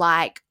what it was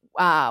like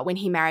when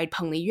he married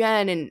Peng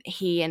Liyuan and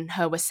he and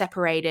her were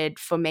separated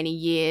for many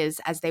years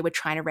as they were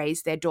trying to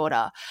raise their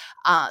daughter.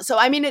 So,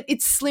 I mean,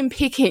 it's slim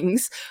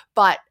pickings,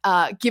 but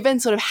given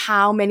sort of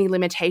how many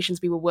limitations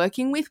we were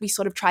working with, we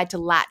sort of tried to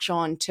latch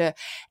on to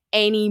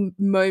any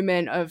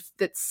moment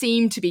that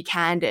seemed to be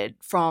candid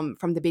from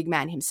the big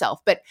man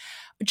himself. But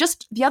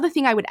just the other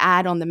thing I would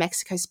add on the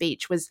Mexico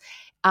speech was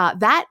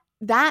that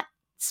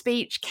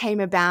speech came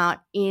about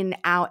in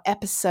our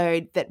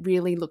episode that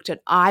really looked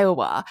at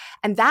Iowa,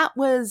 and that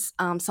was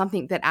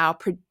something that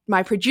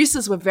my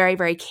producers were very,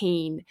 very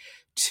keen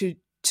to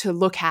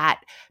look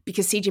at,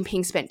 because Xi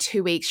Jinping spent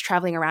 2 weeks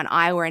traveling around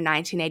Iowa in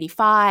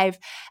 1985,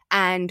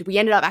 and we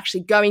ended up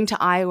actually going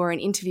to Iowa and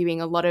interviewing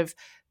a lot of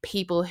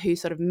people who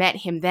sort of met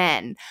him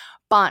then.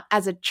 But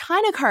as a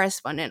China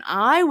correspondent,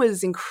 I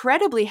was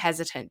incredibly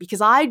hesitant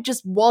because I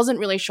just wasn't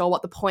really sure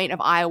what the point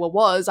of Iowa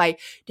was. I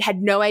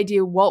had no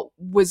idea what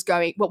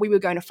we were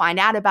going to find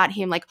out about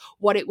him, like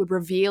what it would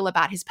reveal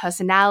about his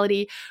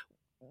personality.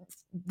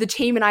 The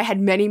team and I had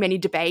many, many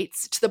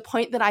debates, to the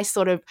point that I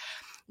sort of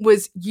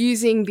was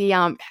using the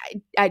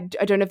I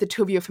don't know if the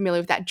two of you are familiar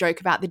with that joke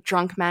about the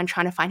drunk man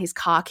trying to find his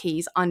car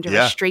keys under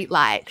a street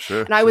light.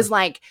 Sure, and I was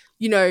like,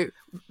 you know,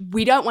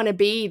 we don't want to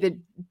be the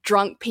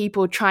drunk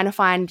people trying to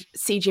find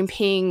Xi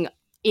Jinping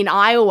in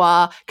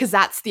Iowa because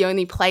that's the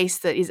only place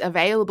that is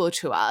available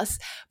to us.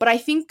 But I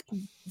think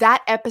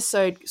that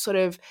episode sort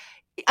of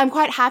I'm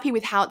quite happy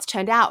with how it's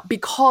turned out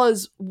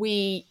because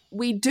we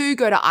do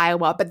go to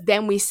Iowa, but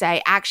then we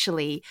say,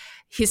 actually,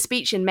 his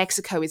speech in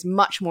Mexico is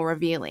much more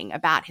revealing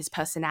about his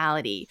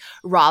personality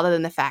rather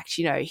than the fact,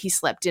 he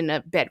slept in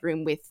a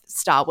bedroom with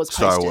Star Wars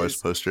posters. Star Wars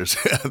posters.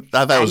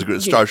 That was a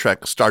good Star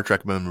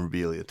Trek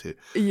memorabilia too.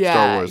 Yeah,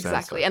 Star Wars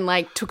exactly.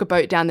 And took a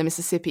boat down the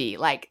Mississippi.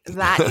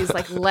 That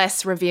is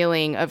less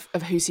revealing of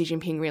who Xi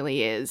Jinping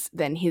really is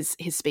than his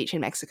speech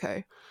in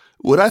Mexico.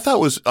 What I thought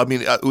was,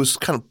 it was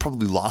kind of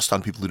probably lost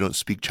on people who don't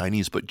speak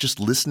Chinese, but just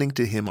listening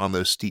to him on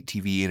those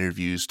TV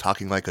interviews,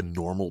 talking like a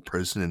normal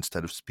person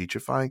instead of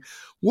speechifying,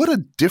 what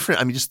a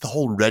different, just the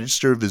whole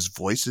register of his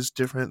voice is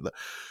different.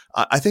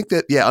 I think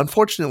that,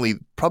 unfortunately,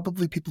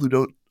 probably people who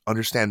don't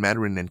understand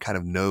Mandarin and kind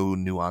of know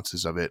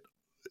nuances of it,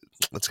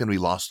 that's going to be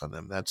lost on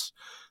them.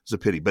 It's a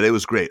pity, but it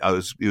was great.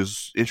 It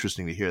was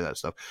interesting to hear that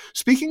stuff.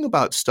 Speaking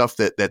about stuff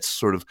that's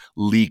sort of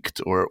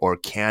leaked or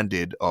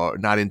candid or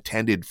not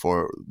intended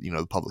for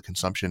public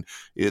consumption,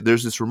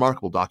 there's this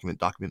remarkable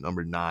document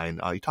number 9.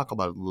 You talk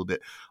about it a little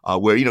bit,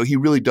 where he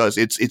really does.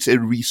 It's a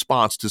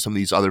response to some of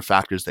these other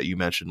factors that you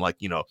mentioned, like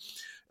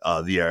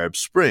the Arab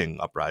Spring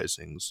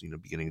uprisings,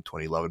 beginning in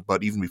 2011,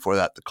 but even before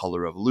that, the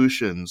color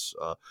revolutions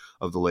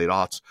of the late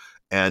aughts.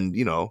 And,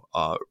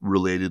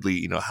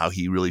 relatedly, how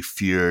he really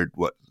feared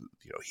what,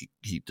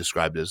 he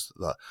described as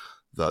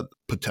the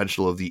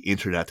potential of the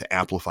internet to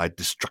amplify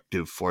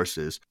destructive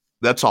forces.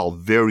 That's all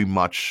very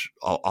much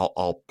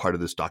all part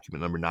of this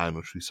document number 9,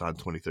 which we saw in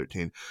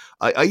 2013.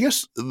 I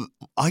guess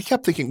I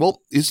kept thinking,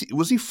 well,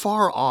 was he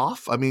far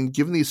off?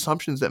 Given the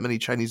assumptions that many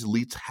Chinese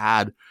elites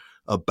had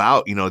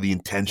about, the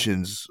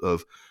intentions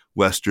of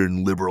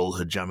Western liberal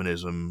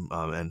hegemonism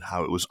and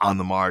how it was on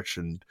the march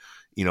and,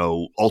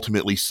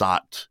 ultimately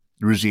sought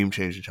regime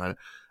change in China,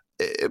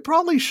 it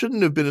probably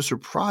shouldn't have been a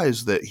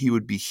surprise that he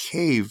would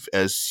behave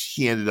as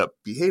he ended up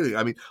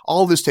behaving.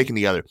 All of this taken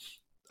together,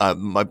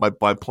 my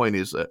point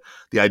is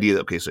the idea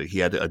that, okay, so he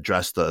had to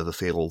address the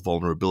fatal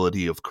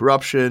vulnerability of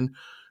corruption.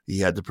 He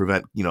had to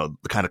prevent, the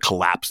kind of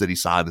collapse that he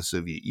saw in the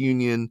Soviet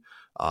Union.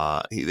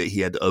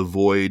 He had to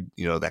avoid,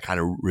 that kind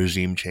of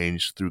regime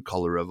change through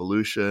color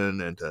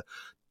revolution and to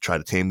try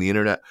to tame the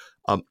internet.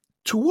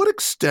 To what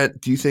extent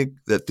do you think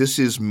that this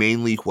is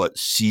mainly what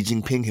Xi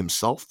Jinping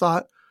himself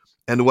thought?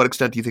 And to what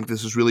extent do you think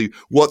this is really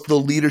what the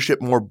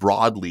leadership more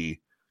broadly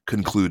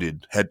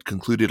had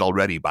concluded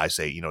already by,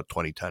 say,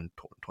 2010,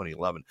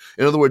 2011?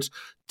 In other words,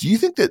 do you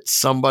think that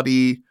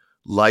somebody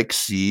like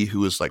Xi,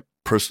 who is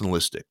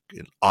personalistic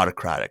and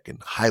autocratic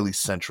and highly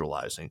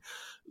centralizing,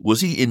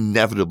 was he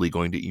inevitably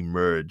going to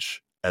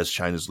emerge as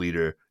China's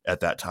leader at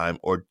that time?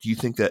 Or do you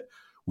think that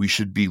we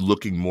should be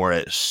looking more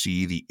at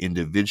Xi, the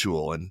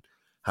individual, and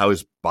how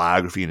his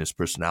biography and his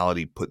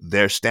personality put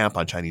their stamp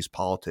on Chinese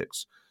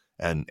politics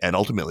and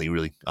ultimately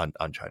really on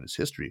China's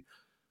history?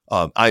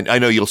 I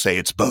know you'll say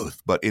it's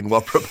both, but in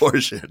what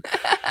proportion?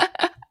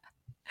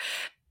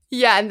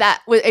 Yeah, and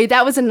that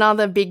was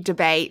another big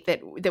debate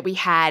that we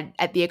had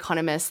at The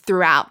Economist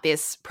throughout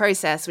this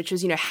process, which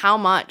was, how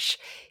much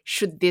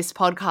should this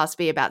podcast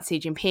be about Xi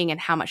Jinping and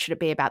how much should it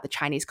be about the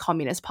Chinese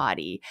Communist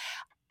Party?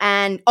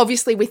 And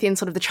obviously within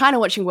sort of the China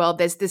watching world,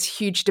 there's this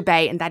huge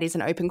debate, and that is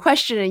an open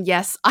question. And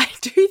yes, I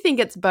do think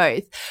it's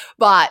both.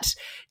 But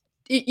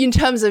in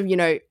terms of,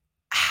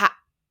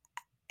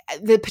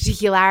 the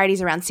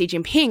particularities around Xi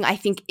Jinping, I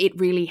think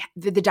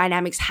the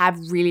dynamics have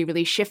really,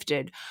 really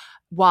shifted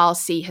while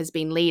Xi has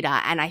been leader.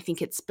 And I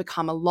think it's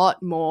become a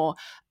lot more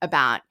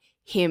about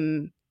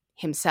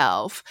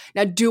himself.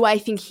 Now, do I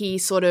think he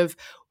sort of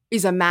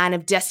is a man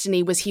of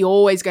destiny? Was he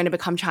always going to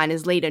become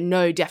China's leader?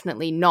 No,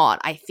 definitely not.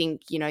 I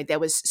think, there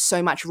was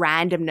so much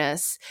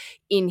randomness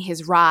in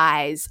his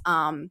rise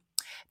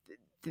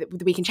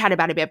that we can chat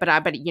about a bit, but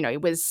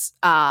it was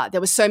there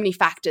were so many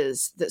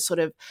factors that sort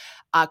of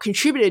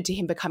contributed to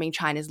him becoming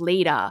China's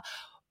leader.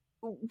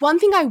 One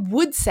thing I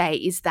would say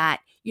is that,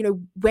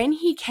 when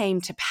he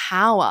came to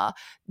power,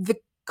 the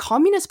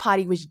Communist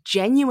Party was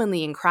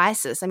genuinely in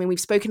crisis. We've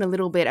spoken a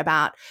little bit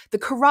about the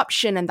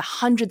corruption and the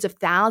hundreds of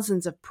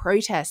thousands of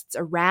protests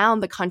around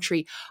the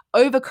country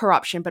over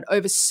corruption, but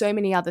over so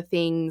many other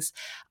things.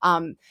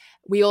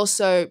 We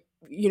also,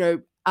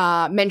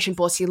 mentioned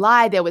Bo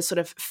Xilai. There was sort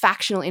of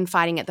factional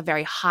infighting at the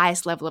very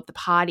highest level of the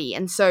party.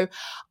 And so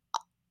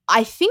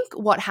I think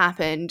what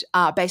happened,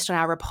 based on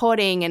our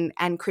reporting,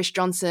 and Chris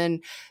Johnson,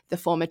 the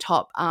former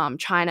top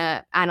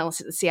China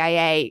analyst at the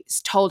CIA,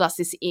 told us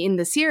this in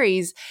the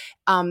series,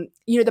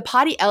 the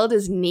party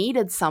elders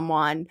needed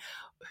someone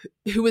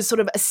who was sort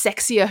of a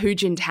sexier Hu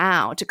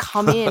Jintao to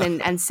come in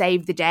and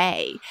save the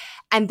day.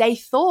 And they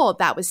thought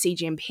that was Xi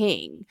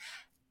Jinping.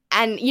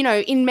 And,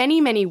 in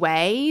many, many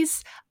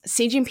ways,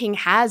 Xi Jinping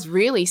has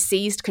really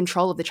seized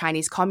control of the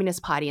Chinese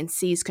Communist Party and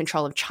seized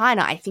control of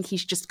China. I think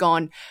he's just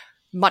gone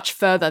much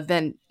further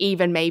than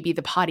even maybe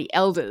the party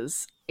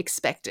elders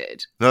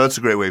expected. No, that's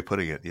a great way of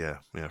putting it. Yeah,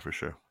 for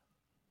sure.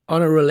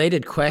 On a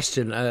related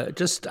question,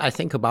 I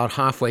think about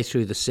halfway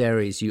through the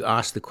series, you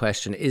asked the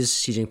question, is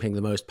Xi Jinping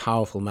the most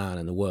powerful man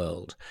in the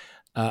world?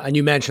 And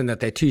you mentioned that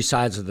there are two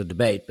sides of the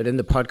debate, but in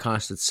the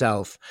podcast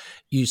itself,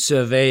 you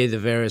survey the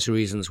various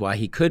reasons why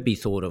he could be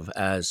thought of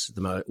as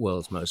the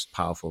world's most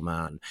powerful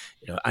man.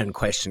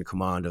 Unquestioned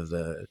command of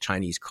the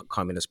Chinese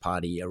Communist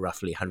Party, a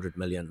roughly 100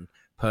 million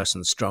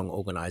person strong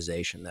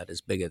organization that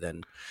is bigger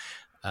than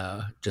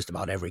just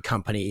about every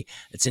company.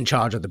 It's in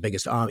charge of the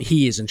biggest army.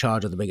 He is in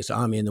charge of the biggest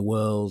army in the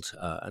world,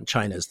 and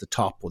China is the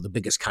top or the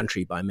biggest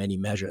country by many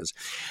measures.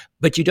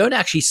 But you don't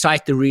actually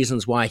cite the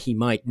reasons why he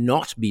might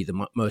not be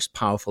the most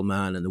powerful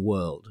man in the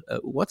world.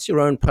 What's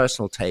your own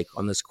personal take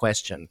on this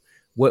question?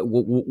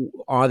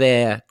 Are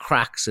there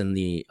cracks in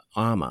the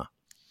armor?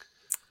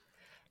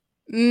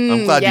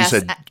 I'm glad you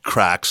said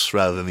cracks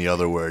rather than the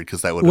other word,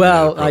 because that would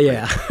have been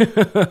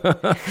inappropriate.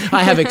 Yeah.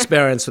 I have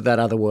experience with that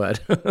other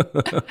word.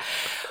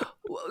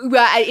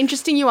 Well,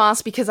 interesting you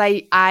asked, because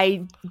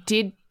I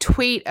did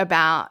tweet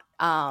about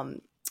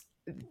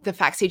the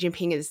fact Xi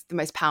Jinping is the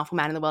most powerful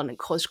man in the world, and it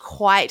caused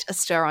quite a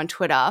stir on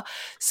Twitter.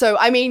 So,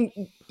 I mean,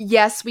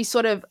 yes, we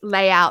sort of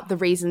lay out the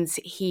reasons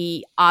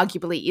he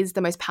arguably is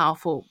the most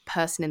powerful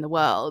person in the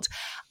world.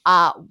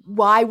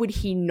 Why would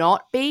he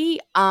not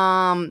be?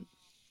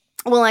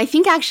 Well, I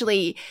think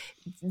actually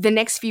the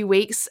next few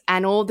weeks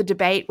and all the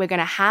debate we're going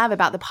to have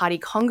about the party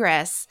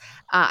congress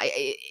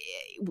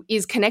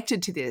is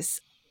connected to this.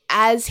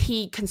 As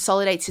he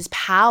consolidates his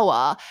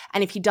power,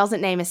 and if he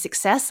doesn't name a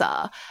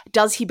successor,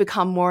 does he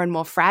become more and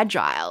more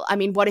fragile? I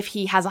mean, what if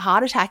he has a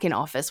heart attack in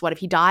office? What if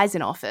he dies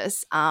in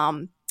office?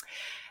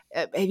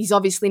 He's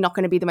obviously not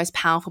going to be the most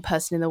powerful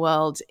person in the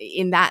world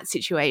in that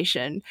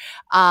situation.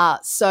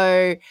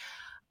 So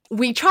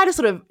we try to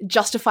sort of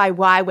justify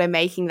why we're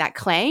making that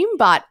claim,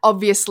 but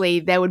obviously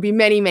there would be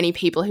many, many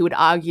people who would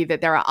argue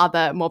that there are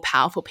other more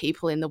powerful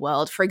people in the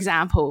world. For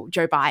example,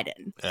 Joe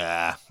Biden.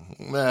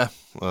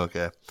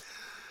 Okay.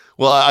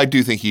 Well, I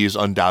do think he is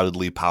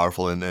undoubtedly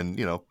powerful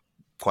and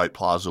quite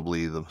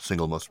plausibly the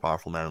single most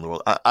powerful man in the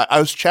world. I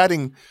was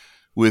chatting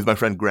with my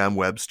friend Graham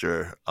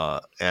Webster,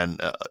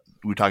 and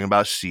we were talking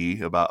about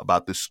Xi,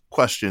 about this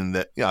question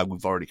that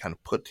we've already kind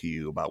of put to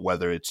you about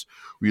whether it's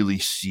really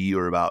Xi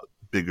or about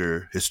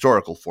bigger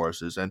historical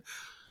forces. And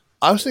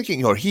I was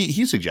thinking,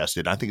 he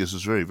suggested, I think this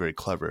is very, very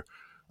clever.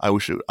 I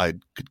wish I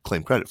could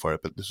claim credit for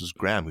it, but this is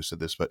Graham who said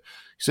this. But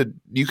he said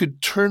you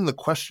could turn the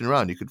question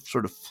around. You could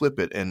sort of flip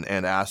it and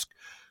ask,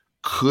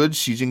 could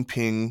Xi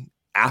Jinping,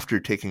 after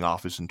taking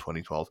office in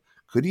 2012,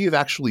 could he have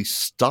actually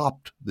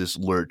stopped this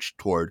lurch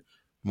toward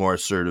more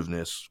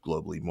assertiveness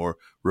globally, more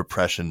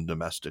repression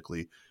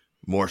domestically,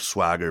 more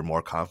swagger,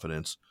 more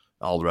confidence,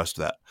 all the rest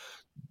of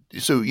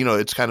that? So,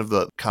 it's kind of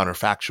the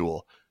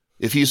counterfactual.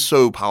 If he's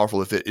so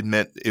powerful, if it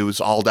meant it was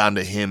all down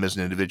to him as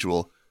an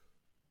individual,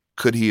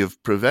 could he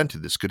have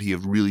prevented this? Could he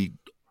have really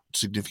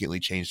significantly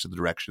changed the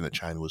direction that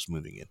China was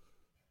moving in?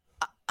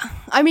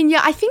 I mean,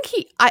 yeah, I think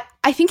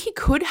he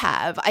could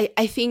have.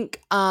 I think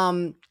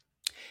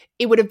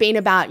it would have been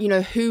about,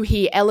 who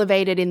he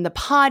elevated in the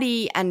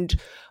party and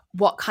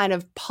what kind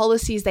of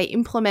policies they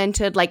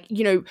implemented. Like,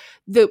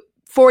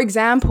 for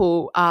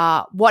example,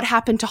 what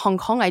happened to Hong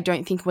Kong, I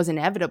don't think was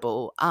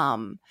inevitable.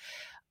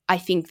 I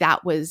think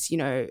that was,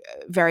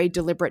 very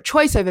deliberate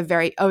choice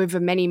over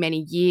many, many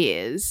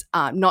years,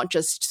 not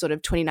just sort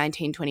of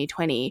 2019,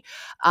 2020.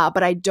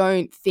 But I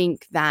don't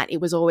think that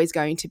it was always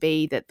going to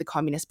be that the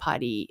Communist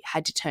Party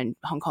had to turn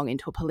Hong Kong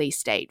into a police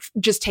state,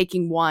 just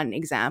taking one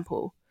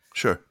example.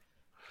 Sure.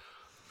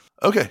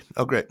 Okay.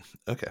 Oh, great.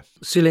 Okay.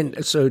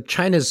 Sue-Lin, so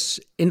China's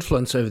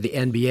influence over the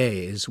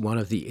NBA is one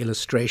of the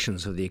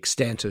illustrations of the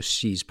extent of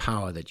Xi's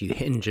power that you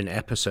hinge an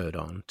episode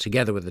on,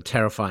 together with the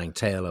terrifying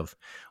tale of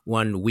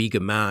one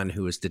Uyghur man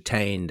who was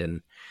detained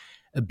and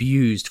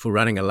abused for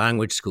running a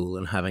language school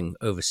and having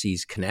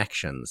overseas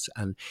connections.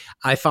 And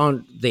I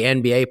found the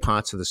NBA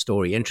parts of the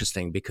story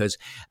interesting because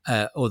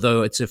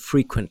although it's a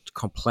frequent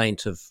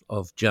complaint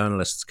of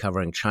journalists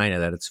covering China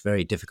that it's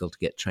very difficult to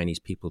get Chinese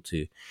people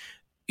to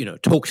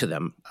talk to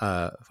them,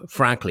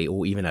 frankly,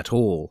 or even at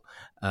all,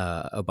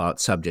 about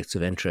subjects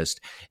of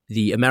interest.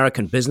 The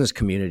American business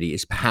community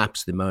is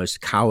perhaps the most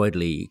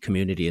cowardly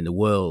community in the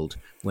world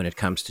when it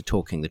comes to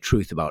talking the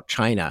truth about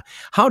China.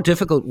 How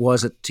difficult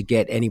was it to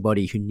get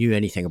anybody who knew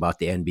anything about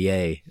the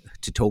NBA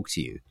to talk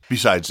to you?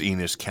 Besides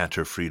Enos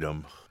Cantor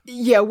Freedom.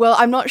 Yeah, well,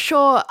 I'm not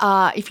sure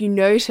if you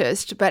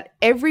noticed, but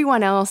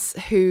everyone else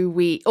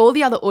all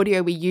the other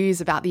audio we use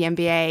about the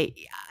NBA,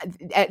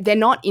 they're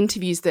not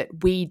interviews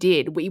that we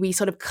did. We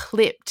sort of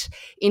clipped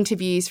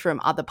interviews from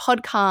other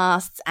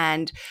podcasts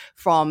and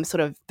from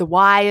sort of The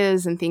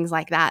Wires and things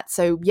like that.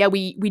 So yeah,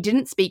 we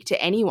didn't speak to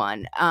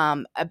anyone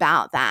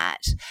about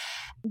that.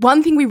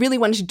 One thing we really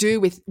wanted to do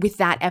with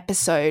that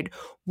episode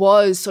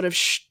was sort of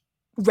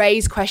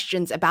raise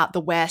questions about the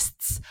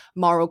West's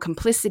moral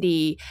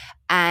complicity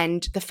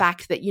and the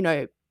fact that,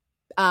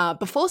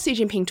 before Xi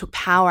Jinping took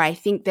power, I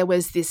think there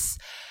was this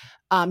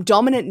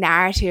dominant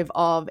narrative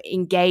of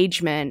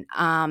engagement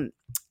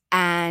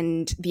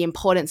and the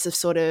importance of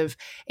sort of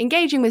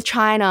engaging with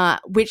China,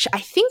 which I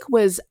think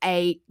was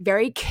a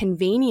very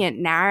convenient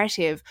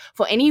narrative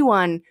for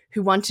anyone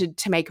who wanted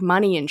to make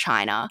money in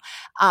China,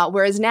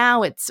 whereas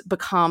now it's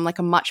become like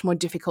a much more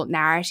difficult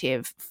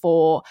narrative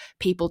for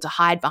people to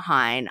hide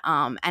behind,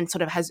 and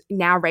sort of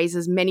now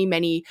raises many,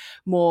 many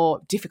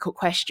more difficult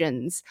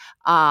questions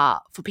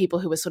for people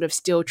who are sort of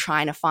still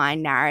trying to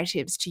find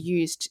narratives to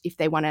use if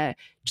they want to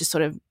just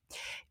sort of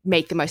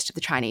make the most of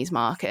the Chinese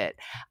market.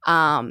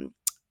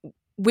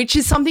 Which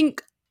is something,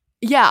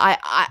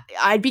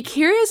 I'd be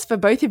curious for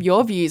both of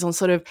your views on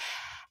sort of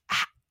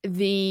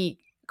the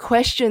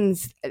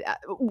questions.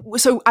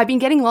 So I've been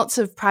getting lots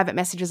of private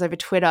messages over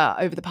Twitter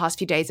over the past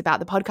few days about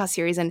the podcast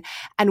series. And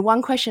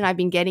one question I've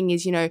been getting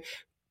is,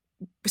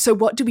 so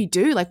what do we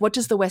do? Like, what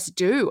does the West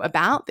do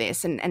about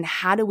this? And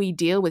how do we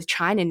deal with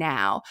China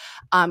now?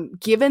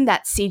 Given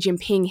that Xi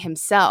Jinping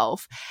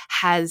himself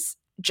has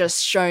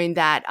just shown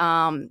that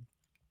our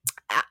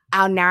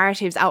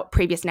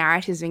previous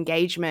narratives of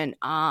engagement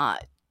are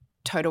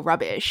total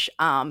rubbish.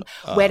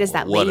 Where does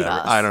that leave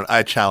us?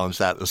 I challenge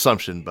that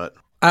assumption, but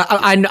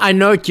I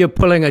note you're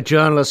pulling a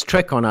journalist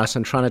trick on us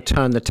and trying to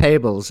turn the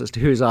tables as to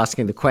who's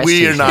asking the questions.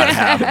 We are not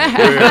having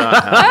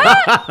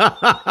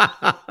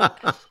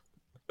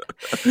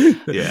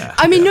it. Yeah.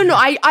 I mean, no.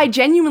 I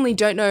genuinely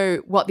don't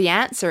know what the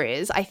answer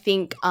is. I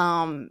think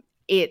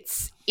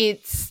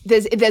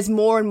there's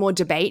more and more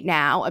debate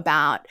now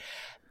about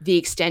the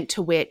extent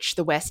to which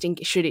the West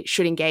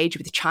should engage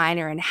with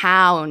China and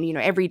how. And,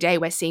 every day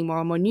we're seeing more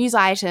and more news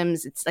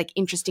items. It's like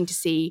interesting to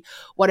see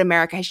what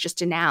America has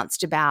just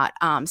announced about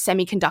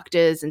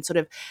semiconductors and sort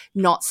of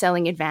not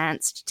selling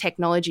advanced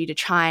technology to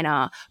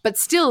China, but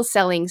still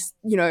selling,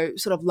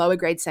 sort of lower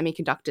grade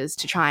semiconductors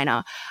to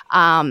China.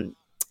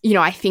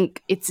 I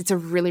think it's a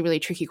really, really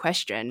tricky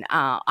question.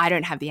 I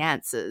don't have the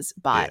answers,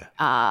 but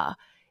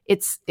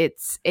it's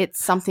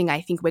something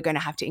I think we're going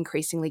to have to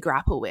increasingly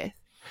grapple with.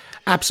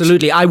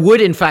 Absolutely. I would,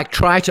 in fact,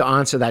 try to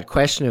answer that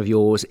question of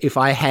yours if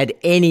I had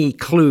any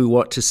clue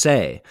what to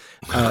say.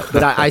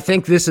 But I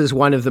think this is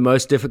one of the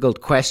most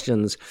difficult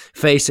questions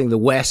facing the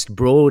West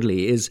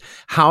broadly, is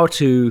how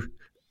to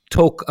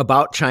talk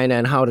about China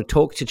and how to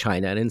talk to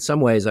China. And in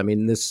some ways, I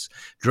mean, this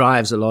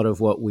drives a lot of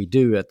what we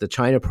do at the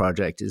China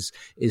Project is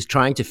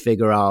trying to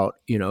figure out,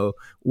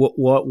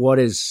 what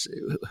is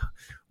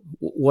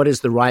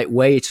the right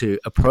way to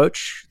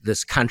approach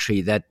this country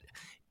that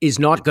is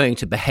not going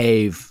to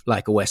behave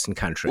like a Western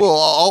country. Well,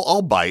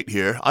 I'll bite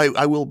here.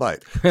 I will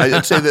bite.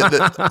 I'd say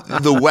that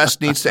the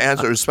West needs to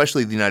answer,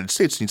 especially the United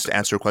States, needs to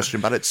answer a question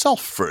about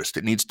itself first.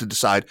 It needs to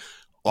decide,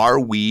 are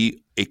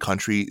we a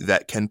country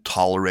that can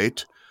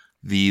tolerate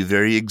the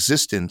very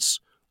existence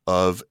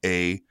of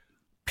a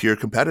peer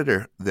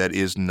competitor that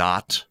is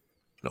not,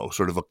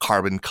 sort of a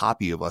carbon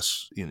copy of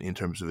us in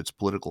terms of its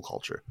political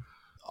culture?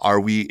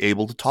 Are we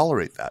able to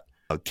tolerate that?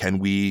 Can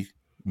we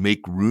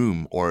make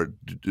room, or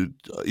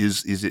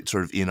is it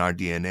sort of in our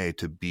DNA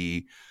to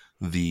be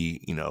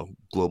the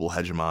global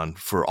hegemon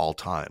for all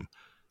time?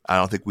 I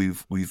don't think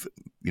we've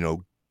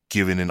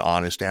given an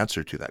honest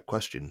answer to that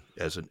question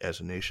as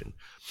a nation.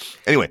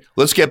 Anyway,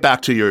 let's get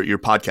back to your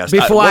podcast.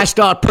 Before I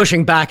start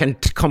pushing back and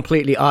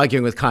completely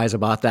arguing with Kais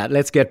about that,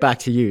 let's get back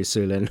to you,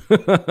 Sue-Lin.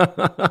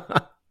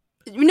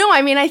 No,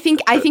 I mean, I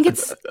think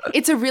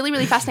it's a really,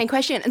 really fascinating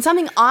question, and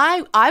something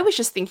I was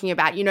just thinking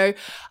about.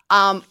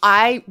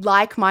 I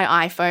like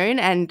my iPhone,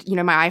 and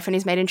my iPhone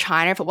is made in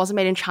China. If it wasn't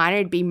made in China,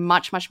 it'd be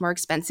much, much more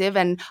expensive.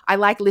 And I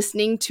like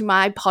listening to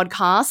my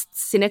podcasts,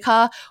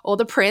 Sinica or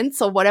The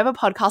Prince or whatever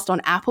podcast on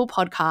Apple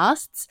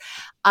Podcasts.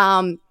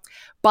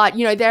 But,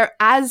 there,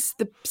 as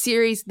the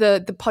series,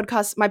 the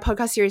podcast, my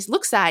podcast series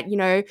looks at,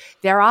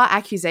 there are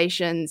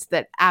accusations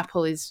that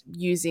Apple is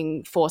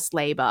using forced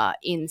labor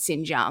in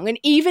Xinjiang. And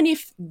even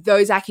if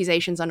those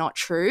accusations are not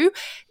true,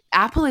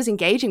 Apple is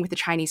engaging with the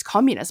Chinese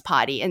Communist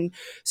Party. And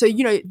so,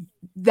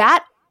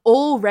 that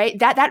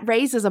that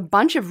raises a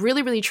bunch of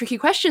really, really tricky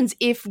questions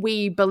if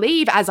we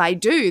believe, as I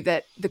do,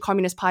 that the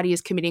Communist Party is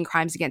committing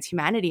crimes against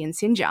humanity in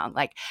Xinjiang.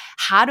 Like,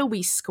 how do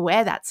we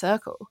square that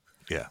circle?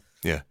 Yeah.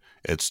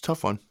 It's a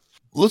tough one.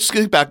 Let's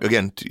get back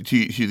again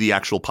to the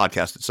actual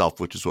podcast itself,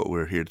 which is what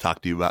we're here to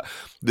talk to you about.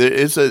 There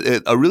is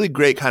a really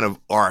great kind of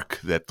arc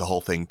that the whole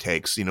thing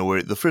takes.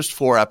 Where the first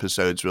 4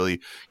 episodes,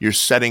 really, you're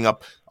setting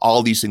up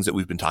all these things that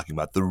we've been talking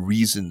about, the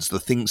reasons, the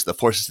things, the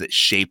forces that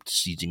shaped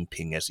Xi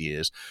Jinping as he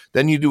is.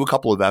 Then you do a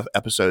couple of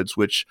episodes,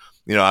 which,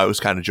 I was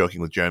kind of joking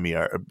with Jeremy,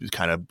 are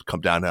kind of come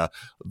down to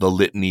the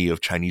litany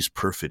of Chinese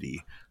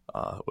perfidy.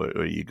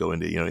 Where you go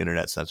into,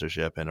 internet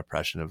censorship and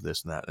oppression of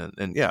this and that.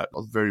 And yeah,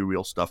 very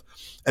real stuff.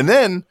 And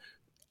then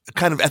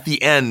kind of at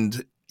the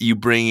end, you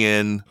bring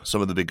in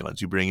some of the big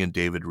guns. You bring in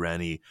David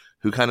Rennie,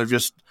 who kind of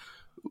just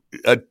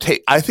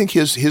I think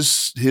his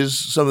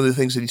some of the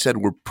things that he said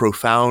were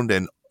profound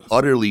and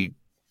utterly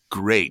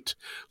great.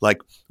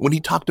 Like when he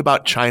talked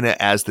about China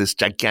as this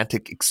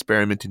gigantic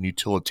experiment in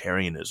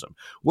utilitarianism,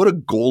 what a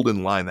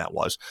golden line that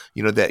was.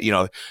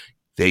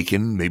 they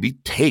can maybe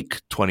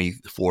take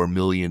 24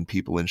 million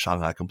people in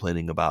Shanghai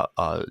complaining about,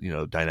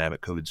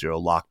 dynamic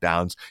COVID-0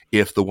 lockdowns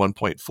if the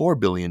 1.4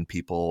 billion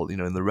people,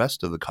 in the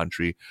rest of the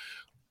country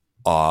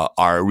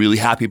are really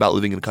happy about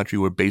living in a country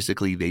where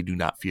basically they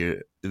don't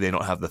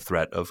have the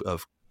threat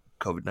of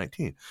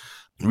COVID-19.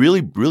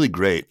 Really, really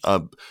great.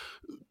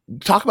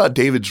 Talk about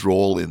David's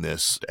role in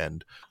this.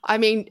 And I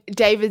mean,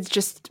 David's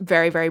just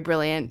very, very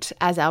brilliant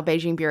as our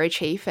Beijing bureau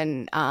chief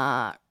and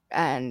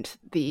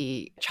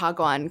the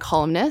Chaguan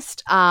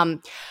columnist.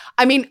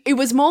 I mean, it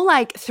was more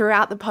like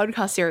throughout the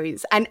podcast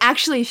series and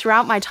actually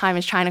throughout my time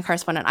as China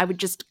correspondent, I would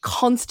just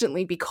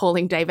constantly be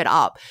calling David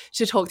up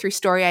to talk through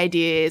story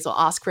ideas or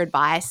ask for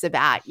advice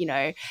about,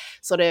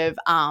 sort of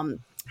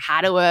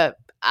how to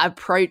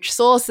approach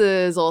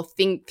sources or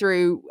think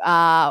through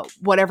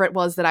whatever it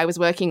was that I was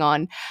working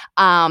on.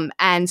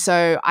 And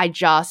so I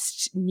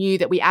just knew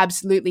that we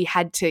absolutely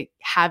had to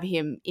have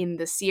him in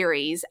the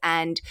series.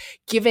 And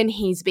given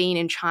he's been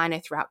in China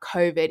throughout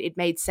COVID, it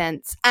made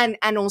sense. And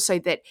also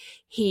that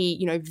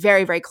he,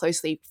 very, very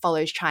closely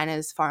follows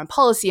China's foreign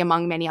policy,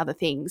 among many other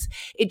things.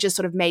 It just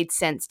sort of made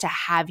sense to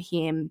have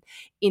him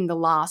in the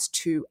last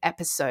two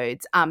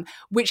episodes,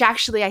 which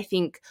actually I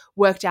think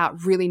worked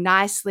out really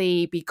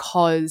nicely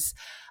because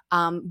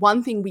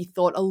one thing we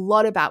thought a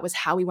lot about was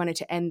how we wanted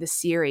to end the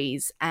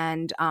series.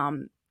 And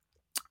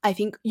I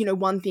think,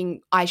 one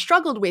thing I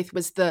struggled with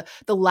was the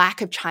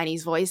lack of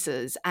Chinese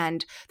voices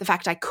and the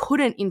fact I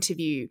couldn't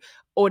interview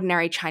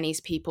ordinary Chinese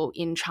people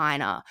in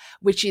China,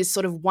 which is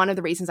sort of one of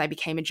the reasons I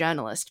became a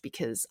journalist,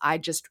 because I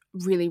just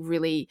really,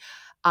 really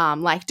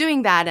like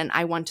doing that. And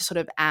I want to sort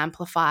of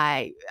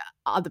amplify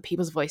other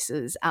people's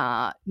voices,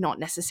 not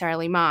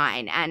necessarily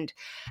mine. And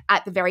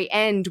at the very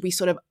end, we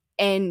sort of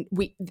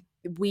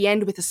we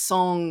end with a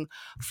song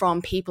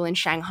from people in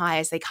Shanghai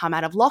as they come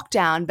out of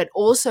lockdown, but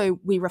also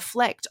we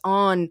reflect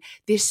on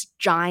this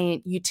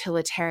giant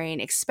utilitarian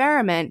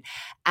experiment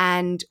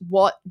and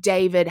what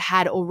David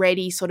had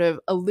already sort of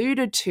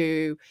alluded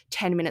to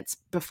 10 minutes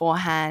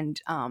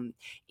beforehand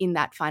in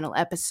that final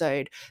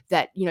episode,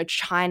 that,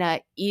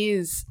 China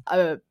is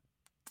a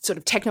sort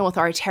of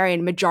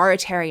techno-authoritarian,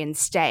 majoritarian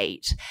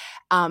state.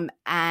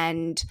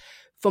 And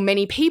for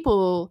many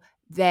people,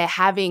 they're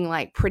having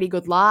like pretty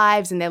good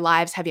lives and their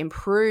lives have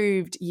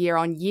improved year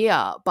on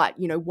year. But,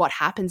 what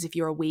happens if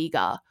you're a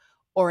Uyghur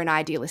or an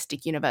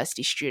idealistic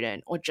university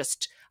student or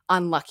just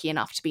unlucky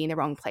enough to be in the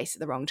wrong place at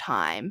the wrong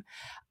time?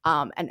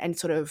 And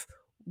sort of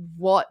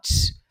what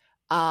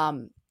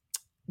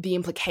the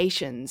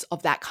implications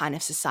of that kind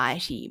of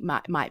society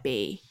might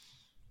be.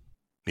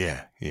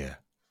 Yeah, yeah.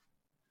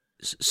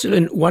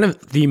 Sue-Lin, one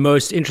of the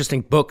most interesting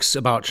books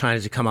about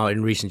China to come out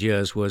in recent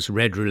years was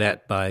Red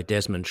Roulette by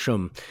Desmond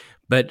Shum.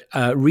 But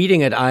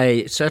reading it,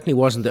 I certainly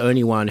wasn't the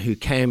only one who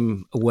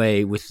came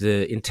away with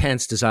the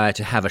intense desire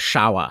to have a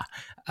shower.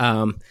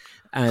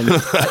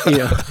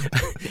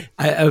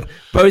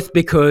 Both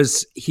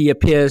because he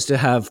appears to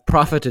have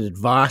profited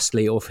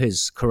vastly off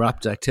his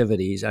corrupt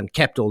activities and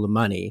kept all the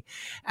money,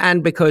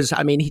 and because,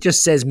 he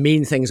just says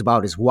mean things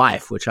about his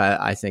wife, which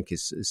I think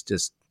is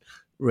just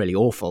really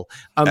awful.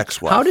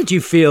 Ex-wife. How did you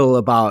feel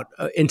about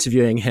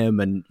interviewing him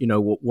and,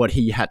 what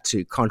he had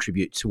to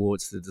contribute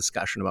towards the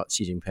discussion about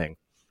Xi Jinping?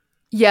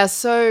 Yeah,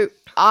 so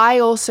I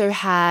also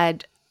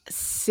had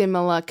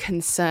similar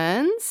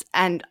concerns,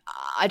 and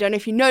I don't know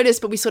if you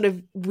noticed, but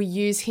we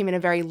use him in a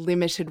very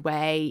limited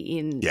way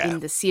in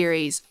the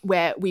series,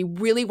 where we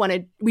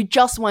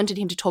just wanted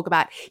him to talk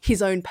about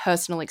his own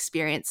personal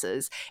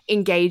experiences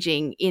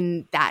engaging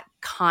in that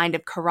kind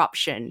of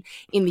corruption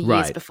in the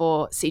years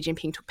before Xi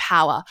Jinping took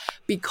power,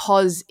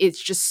 because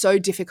it's just so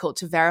difficult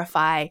to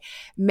verify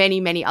many,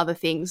 many other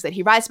things that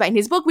he writes about in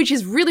his book, which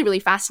is really, really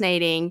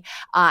fascinating.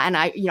 And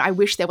I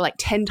wish there were like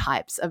 10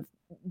 types of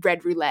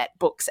Red Roulette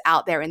books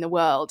out there in the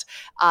world.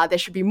 There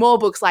should be more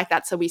books like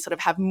that, so we sort of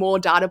have more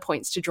data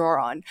points to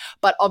draw on.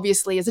 But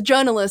obviously, as a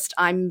journalist,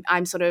 I'm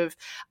sort of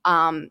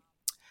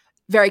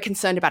very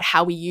concerned about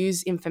how we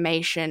use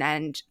information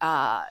and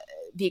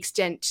the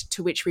extent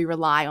to which we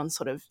rely on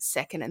sort of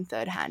second and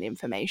third hand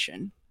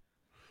information.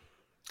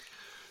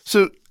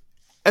 So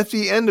at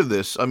the end of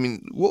this,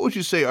 what would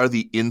you say are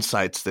the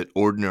insights that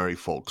ordinary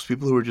folks,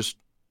 people who are just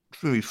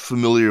maybe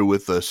familiar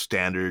with the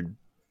standard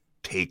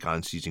take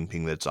on Xi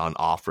Jinping that's on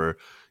offer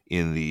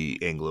in the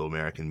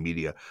Anglo-American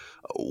media,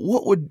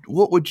 what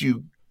would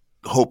you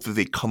hope that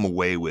they come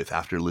away with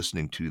after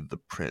listening to The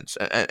Prince?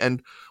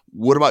 And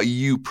what about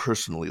you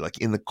personally? Like,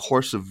 in the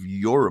course of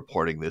your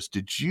reporting this,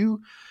 did you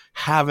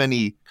have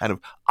any kind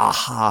of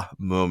aha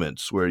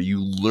moments where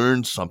you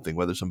learned something,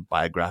 whether some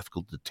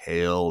biographical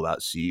detail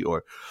about Xi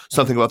or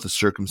something about the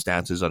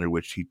circumstances under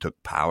which he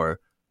took power,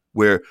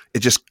 where it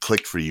just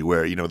clicked for you,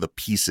 where, the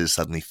pieces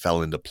suddenly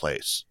fell into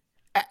place?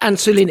 And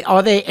Sue-Lin,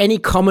 are there any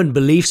common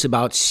beliefs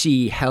about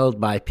Xi held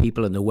by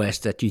people in the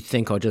West that you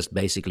think are just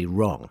basically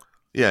wrong?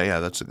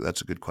 Yeah, that's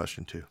a good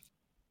question too.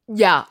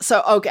 Yeah,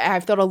 so okay,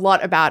 I've thought a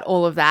lot about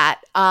all of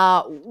that.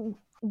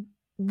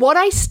 What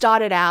I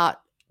started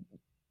out,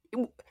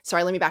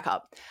 sorry, let me back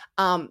up.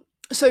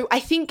 So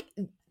I think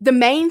the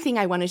main thing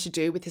I wanted to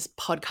do with this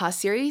podcast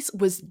series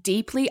was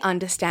deeply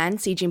understand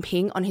Xi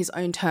Jinping on his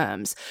own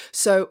terms.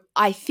 So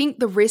I think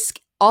the risk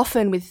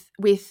often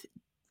with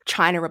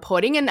China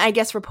reporting, and I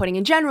guess reporting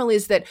in general,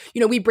 is that,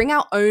 we bring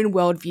our own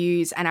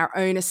worldviews and our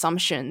own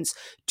assumptions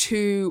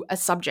to a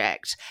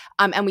subject,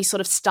 and we sort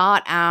of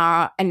start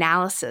our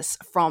analysis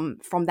from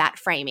that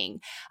framing.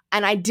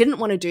 And I didn't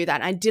want to do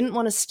that. I didn't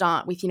want to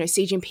start with,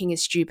 Xi Jinping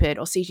is stupid,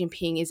 or Xi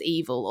Jinping is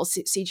evil, or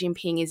Xi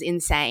Jinping is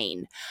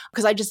insane,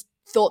 because I just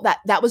thought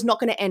that was not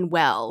going to end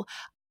well.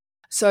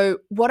 So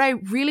what I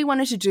really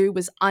wanted to do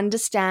was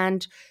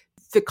understand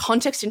the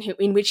context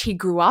in which he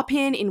grew up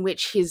in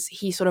which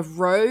he sort of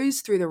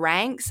rose through the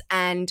ranks,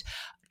 and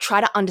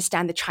try to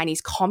understand the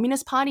Chinese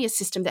Communist Party, a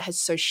system that has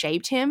so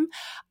shaped him.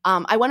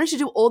 I wanted to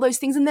do all those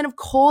things. And then, of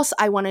course,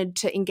 I wanted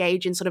to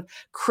engage in sort of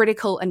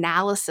critical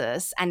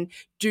analysis and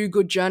do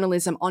good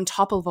journalism on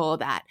top of all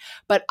that.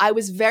 But I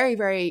was very,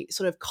 very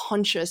sort of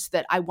conscious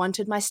that I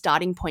wanted my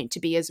starting point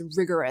to be as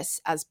rigorous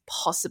as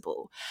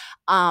possible.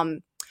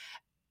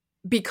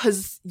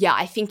 Because,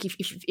 I think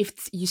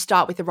if you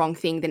start with the wrong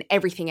thing, then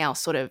everything else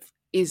sort of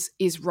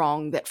is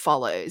wrong that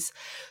follows.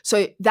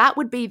 So that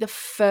would be the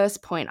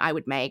first point I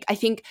would make. I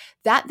think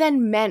that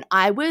then meant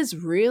I was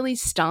really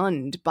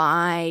stunned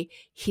by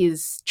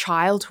his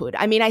childhood.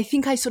 I mean, I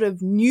think I sort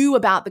of knew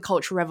about the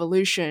Cultural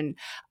Revolution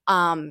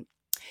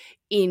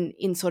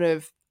in sort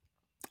of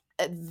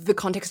the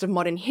context of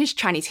modern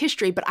Chinese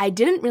history, but I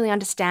didn't really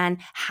understand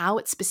how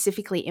it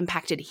specifically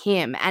impacted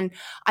him. And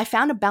I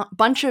found a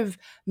bunch of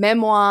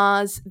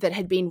memoirs that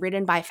had been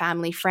written by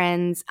family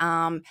friends,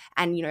 and,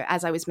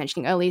 as I was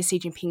mentioning earlier, Xi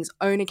Jinping's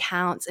own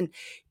accounts. And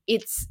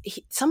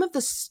some of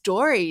the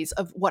stories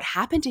of what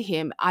happened to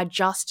him are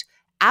just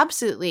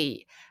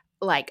absolutely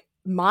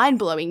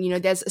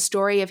mind-blowing. There's a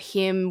story of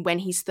him when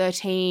he's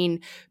 13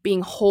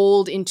 being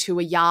hauled into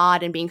a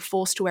yard and being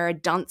forced to wear a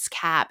dunce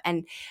cap,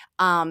 and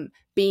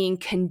being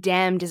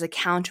condemned as a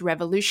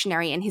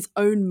counter-revolutionary, and his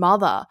own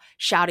mother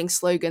shouting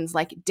slogans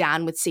like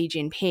 "Down with Xi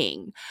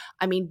Jinping."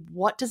 I mean,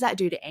 what does that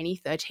do to any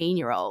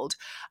 13-year-old?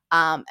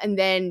 And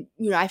then,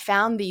 I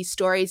found these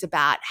stories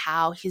about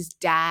how his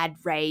dad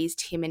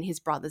raised him and his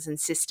brothers and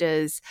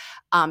sisters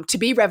to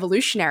be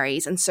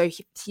revolutionaries. And so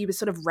he was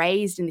sort of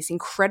raised in this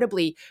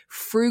incredibly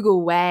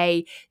frugal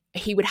way.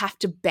 He would have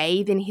to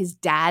bathe in his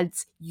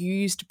dad's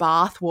used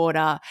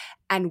bathwater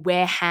and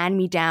wear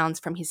hand-me-downs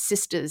from his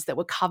sisters that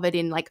were covered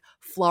in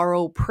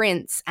floral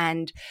prints,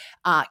 and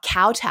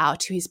kowtow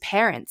to his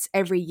parents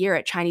every year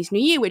at Chinese New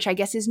Year, which I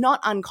guess is not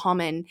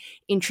uncommon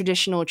in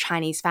traditional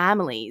Chinese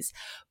families.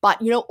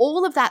 But,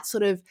 all of that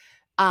sort of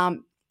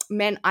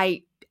meant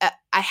I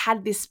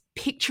had this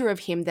picture of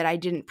him that I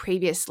didn't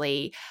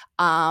previously,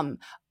 of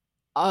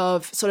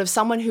sort of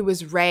someone who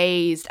was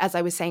raised, as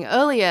I was saying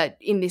earlier,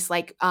 in this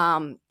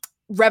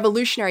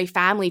revolutionary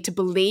family, to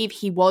believe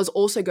he was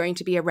also going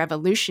to be a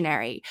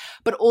revolutionary,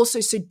 but also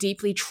so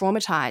deeply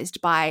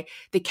traumatized by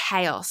the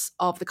chaos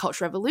of the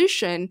Cultural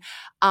Revolution.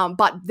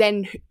 But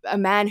then a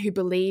man who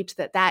believed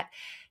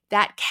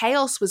that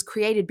chaos was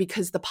created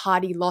because the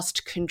party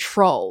lost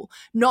control,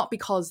 not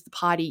because the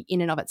party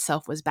in and of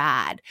itself was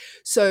bad.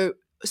 So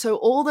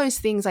all those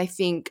things, I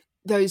think,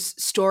 those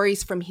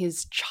stories from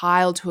his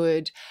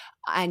childhood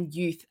and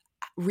youth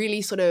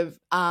really sort of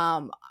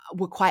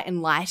were quite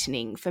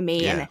enlightening for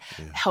me, and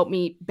helped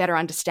me better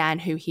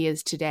understand who he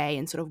is today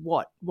and sort of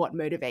what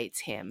motivates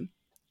him.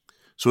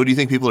 So what do you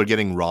think people are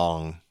getting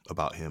wrong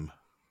about him?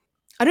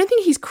 I don't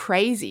think he's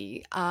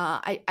crazy.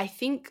 I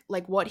think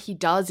what he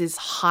does is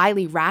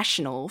highly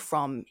rational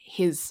from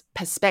his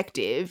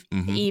perspective,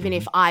 even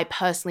if I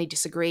personally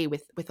disagree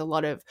with a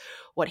lot of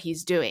what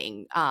he's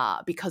doing,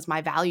 because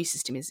my value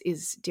system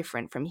is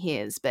different from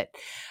his. But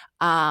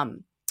I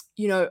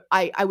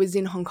was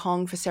in Hong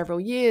Kong for several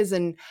years,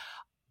 and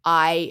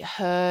I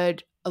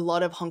heard a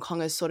lot of Hong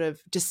Kongers sort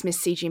of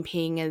dismiss Xi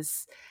Jinping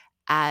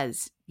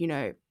as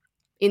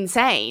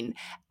insane.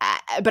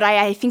 But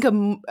I think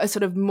a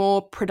sort of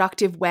more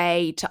productive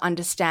way to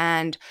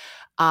understand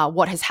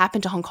what has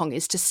happened to Hong Kong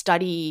is to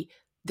study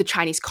the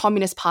Chinese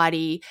Communist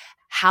Party,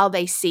 how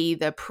they see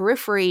the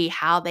periphery,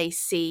 how they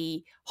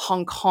see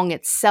Hong Kong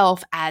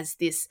itself as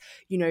this,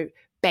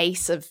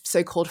 base of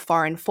so-called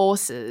foreign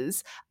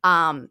forces.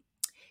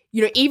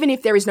 Even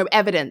if there is no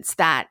evidence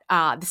that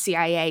the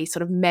CIA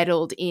sort of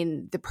meddled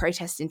in the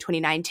protests in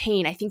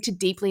 2019, I think to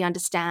deeply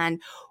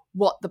understand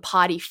what the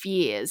party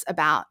fears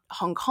about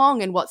Hong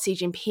Kong and what Xi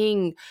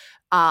Jinping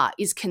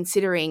is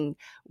considering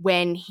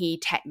when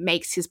he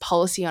makes his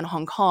policy on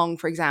Hong Kong,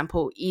 for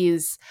example,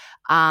 is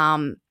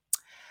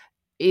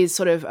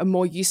sort of a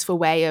more useful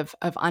way of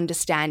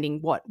understanding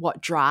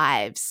what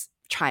drives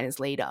China's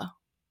leader.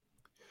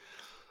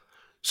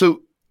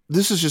 So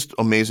this is just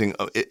amazing.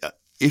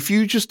 If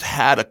you just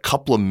had a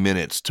couple of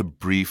minutes to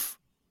brief,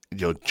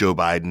 Joe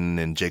Biden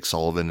and Jake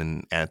Sullivan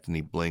and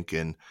Anthony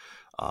Blinken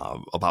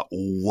about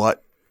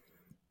what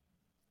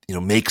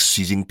makes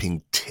Xi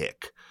Jinping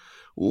tick,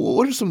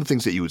 what are some of the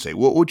things that you would say?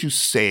 What would you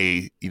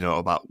say,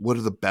 about what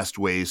are the best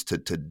ways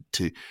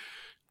to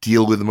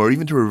deal with them, or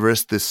even to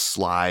reverse this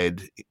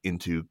slide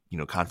into,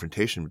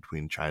 confrontation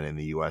between China and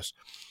the U.S.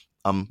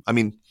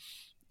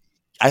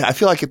 I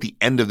feel like at the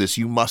end of this,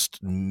 you must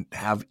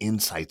have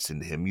insights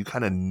into him. You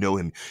kind of know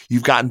him.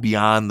 You've gotten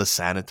beyond the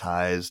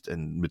sanitized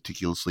and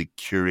meticulously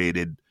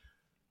curated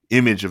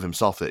image of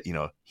himself that,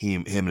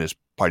 him and his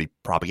party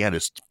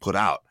propagandists put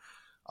out.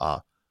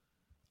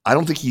 I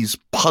don't think he's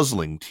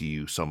puzzling to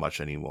you so much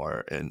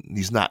anymore, and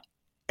he's not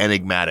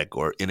enigmatic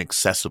or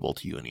inaccessible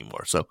to you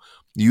anymore. So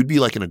you'd be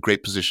like in a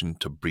great position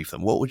to brief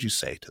them. What would you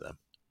say to them?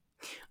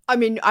 I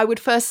mean, I would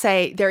first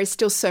say there is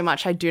still so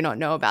much I do not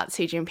know about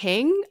Xi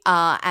Jinping.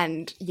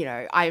 And,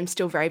 I am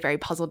still very, very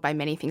puzzled by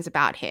many things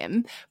about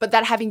him. But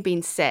that having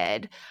been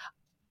said,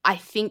 I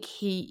think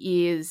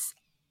he is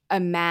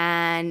a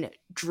man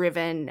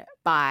driven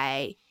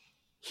by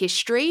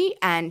history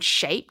and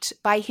shaped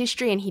by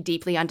history, and he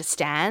deeply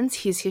understands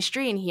his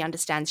history and he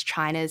understands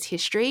China's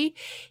history.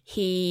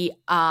 He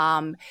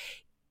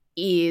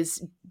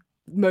is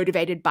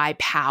motivated by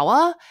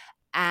power,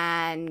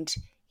 and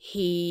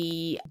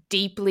he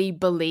deeply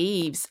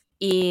believes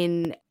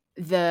in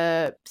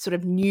the sort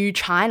of new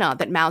China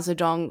that Mao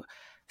Zedong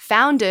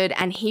founded,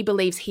 and he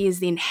believes he is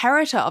the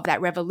inheritor of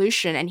that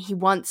revolution, and he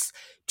wants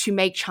to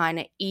make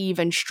China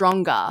even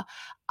stronger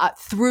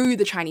through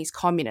the Chinese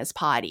Communist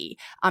Party.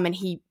 And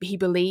he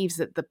believes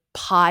that the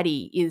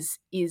party is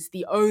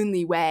the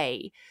only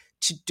way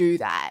to do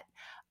that.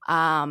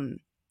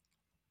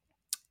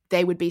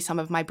 They would be some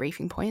of my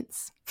briefing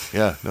points.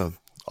 Yeah, no,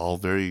 all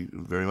very,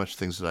 very much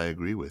things that I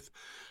agree with.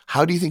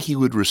 How do you think he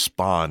would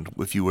respond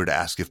if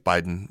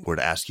Biden were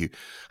to ask you,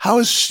 how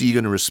is Xi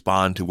going to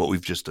respond to what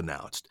we've just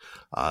announced,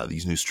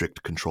 these new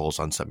strict controls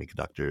on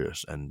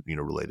semiconductors and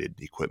related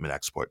equipment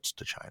exports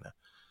to China?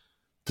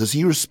 Does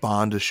he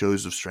respond to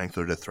shows of strength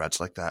or to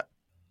threats like that?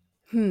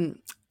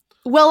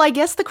 Well, I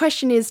guess the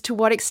question is, to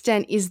what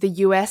extent is the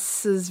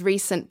US's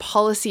recent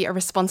policy a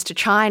response to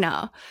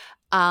China?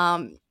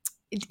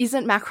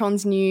 Isn't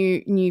Macron's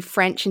new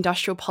French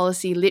industrial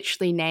policy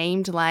literally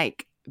named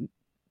like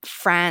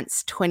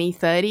France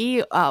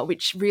 2030,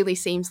 which really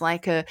seems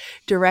like a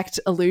direct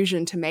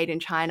allusion to Made in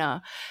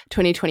China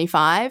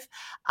 2025?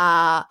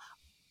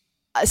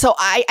 So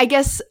I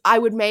guess I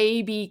would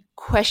maybe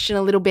question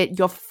a little bit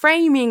your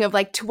framing of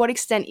like, to what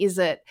extent is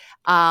it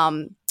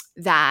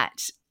that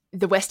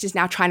the West is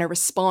now trying to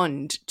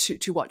respond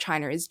to what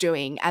China is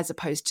doing, as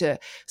opposed to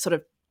sort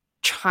of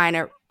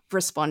China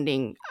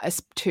responding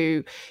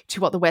to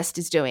what the West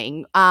is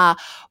doing. But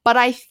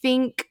I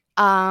think,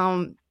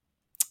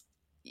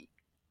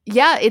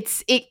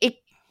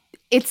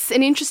 it's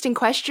an interesting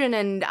question,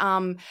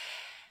 and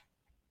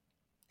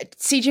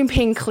Xi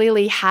Jinping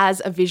clearly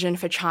has a vision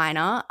for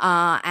China,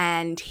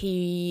 and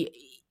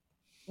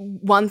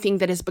one thing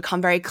that has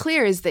become very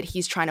clear is that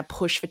he's trying to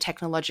push for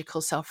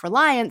technological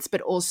self-reliance,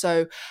 but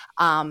also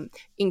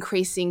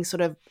increasing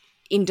sort of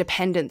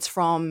independence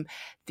from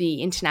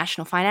the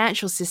international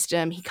financial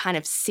system. He kind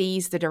of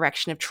sees the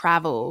direction of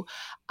travel,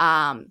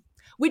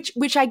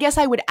 which I guess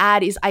I would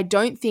add is, I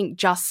don't think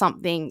just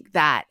something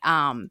that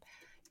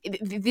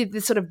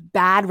the sort of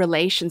bad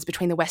relations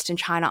between the West and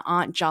China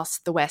aren't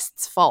just the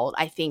West's fault.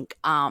 I think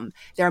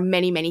there are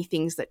many, many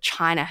things that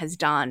China has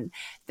done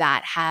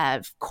that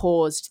have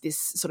caused this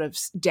sort of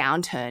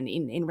downturn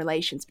in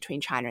relations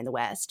between China and the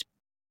West.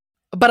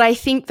 But I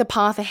think the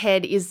path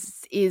ahead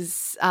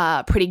is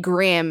pretty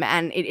grim,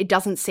 and it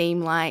doesn't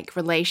seem like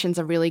relations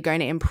are really going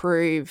to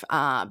improve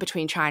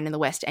between China and the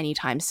West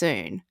anytime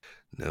soon.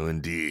 No,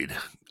 indeed.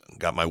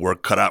 Got my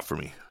work cut out for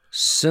me.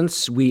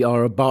 Since we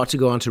are about to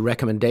go on to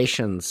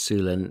recommendations,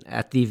 Sue-Lin,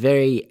 at the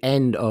very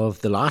end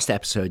of the last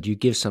episode, you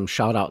give some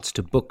shout-outs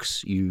to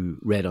books you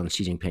read on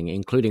Xi Jinping,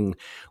 including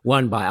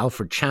one by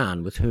Alfred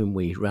Chan, with whom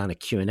we ran a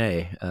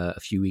Q&A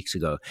a few weeks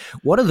ago.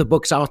 What are the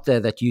books out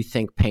there that you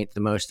think paint the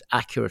most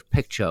accurate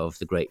picture of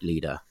the great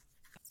leader?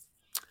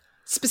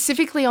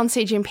 Specifically on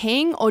Xi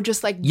Jinping, or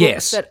just like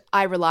books that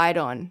I relied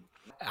on?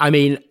 I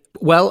mean,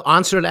 well,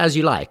 answer it as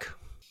you like.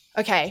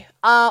 Okay.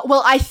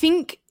 Well, I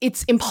think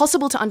it's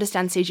impossible to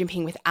understand Xi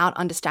Jinping without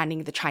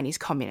understanding the Chinese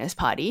Communist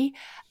Party.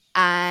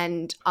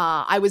 And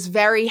I was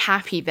very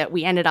happy that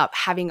we ended up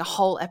having a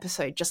whole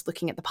episode just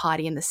looking at the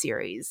party in the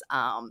series.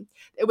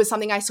 It was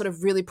something I sort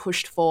of really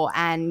pushed for.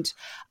 And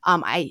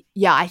I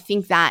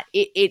think that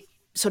it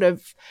sort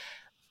of,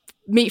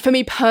 for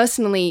me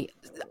personally,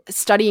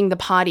 studying the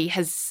party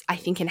has, I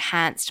think,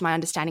 enhanced my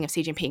understanding of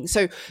Xi Jinping.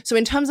 So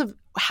in terms of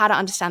how to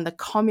understand the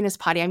Communist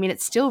Party, I mean,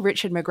 it's still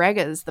Richard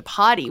McGregor's The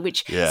Party,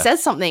 which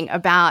says something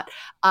about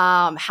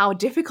how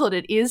difficult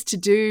it is to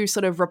do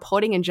sort of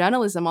reporting and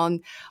journalism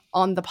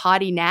on the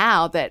party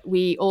now, that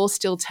we all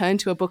still turn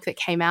to a book that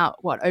came out,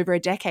 over a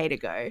decade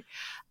ago.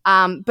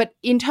 But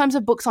in terms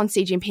of books on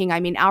Xi Jinping,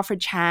 I mean,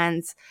 Alfred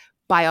Chan's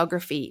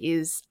biography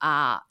is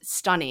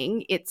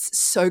stunning. It's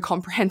so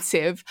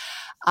comprehensive.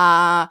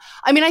 I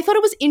mean, I thought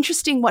it was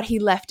interesting what he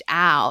left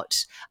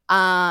out.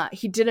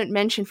 He didn't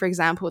mention, for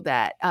example,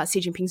 that Xi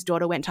Jinping's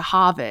daughter went to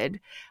Harvard.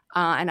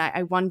 And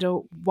I wonder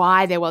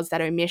why there was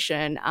that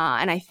omission.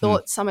 And I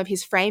thought some of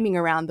his framing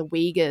around the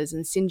Uyghurs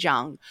and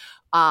Xinjiang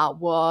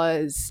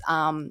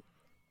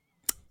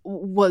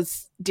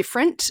was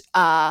different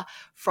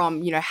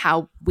from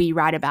how we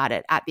write about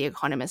it at The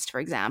Economist, for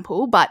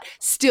example. But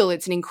still,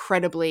 it's an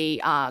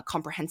incredibly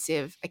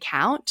comprehensive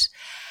account.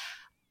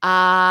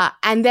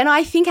 And then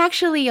I think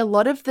actually a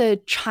lot of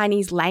the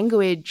Chinese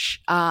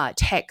language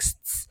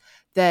texts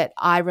that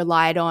I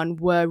relied on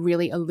were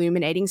really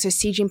illuminating. So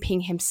Xi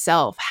Jinping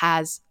himself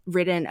has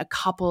written a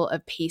couple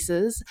of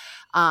pieces,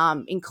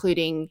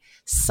 including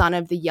Son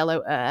of the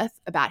Yellow Earth,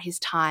 about his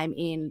time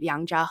in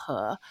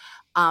Liangjiahe,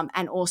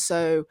 and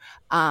also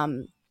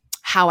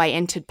How I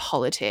Entered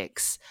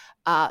Politics.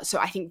 So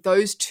I think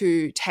those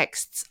two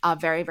texts are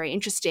very, very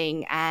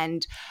interesting.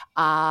 And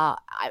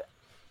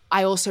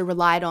I also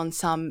relied on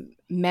some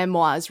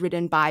memoirs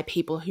written by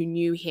people who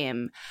knew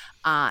him.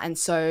 And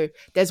so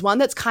there's one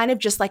that's kind of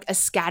just like a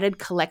scattered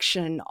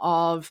collection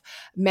of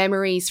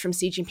memories from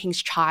Xi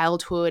Jinping's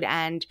childhood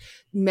and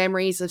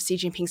memories of Xi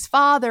Jinping's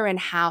father and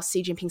how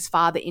Xi Jinping's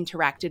father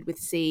interacted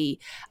with Xi,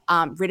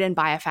 written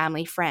by a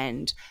family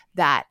friend,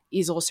 that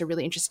is also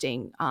really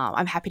interesting.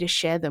 I'm happy to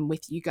share them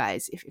with you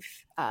guys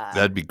if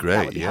that'd be great.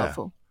 That would be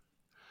helpful.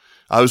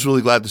 I was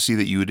really glad to see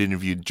that you had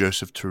interviewed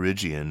Joseph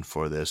Torigian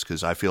for this,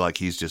 because I feel like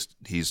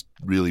he's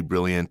really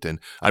brilliant,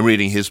 and I'm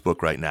reading his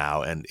book right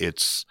now, and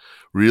it's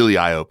really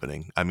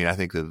eye-opening. I mean, I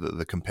think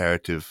the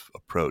comparative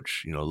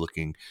approach,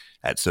 looking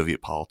at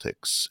Soviet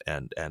politics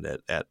and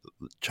at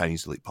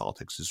Chinese elite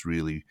politics is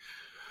really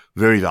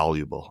very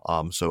valuable.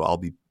 So I'll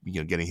be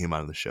getting him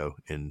on the show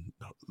in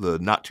the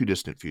not too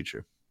distant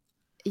future.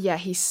 Yeah,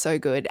 he's so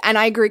good. And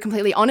I agree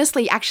completely.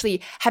 Honestly,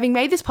 actually, having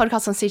made this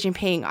podcast on Xi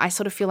Jinping, I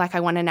sort of feel like I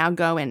want to now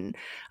go and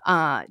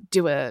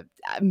do a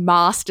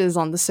master's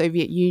on the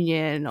Soviet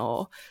Union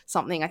or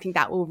something. I think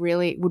that would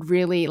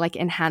really like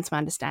enhance my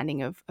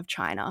understanding of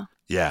China.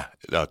 Yeah,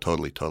 no,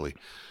 totally.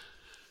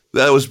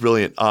 That was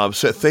brilliant.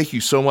 So thank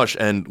you so much.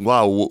 And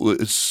wow,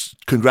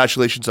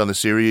 congratulations on the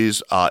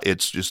series.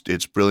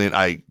 It's brilliant.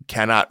 I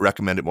cannot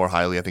recommend it more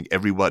highly. I think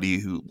everybody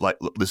who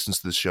listens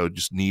to this show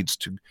just needs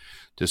to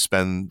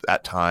spend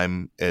that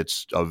time.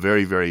 It's a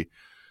very, very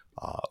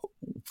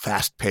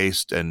fast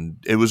paced,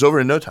 and it was over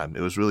in no time.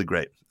 It was really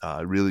great.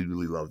 I really,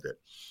 really loved it.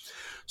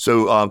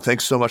 So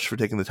thanks so much for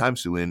taking the time,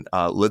 Sue-Lin.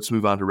 Let's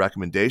move on to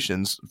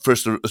recommendations.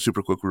 First, a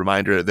super quick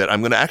reminder that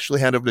I'm going to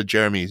actually hand over to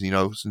Jeremy,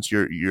 since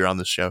you're on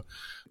this show.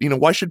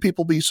 Why should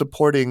people be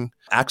supporting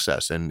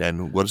Access,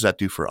 and what does that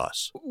do for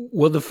us?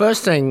 Well, the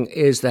first thing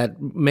is that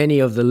many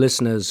of the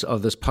listeners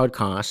of this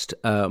podcast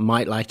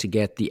might like to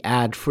get the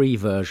ad-free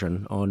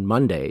version on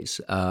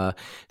Mondays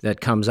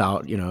that comes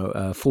out,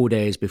 4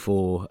 days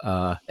before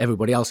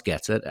everybody else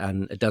gets it,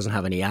 and it doesn't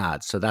have any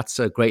ads. So that's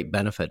a great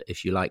benefit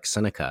if you like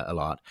Seneca a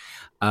lot.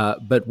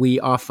 But we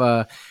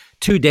offer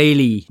 2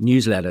 daily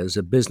newsletters,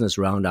 a business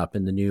roundup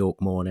in the New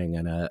York Morning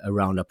and a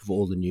roundup of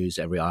all the news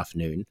every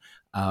afternoon,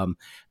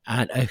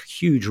 and a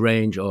huge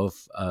range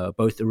of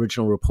both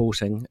original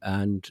reporting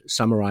and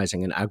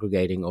summarizing and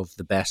aggregating of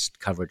the best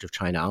coverage of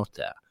China out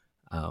there.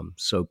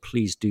 So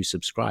please do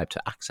subscribe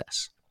to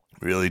Access.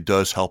 Really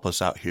does help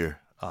us out here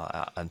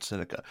on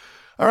Seneca.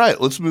 All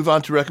right, let's move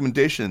on to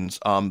recommendations.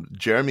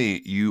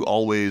 Jeremy, you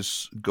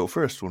always go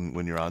first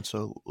when you're on,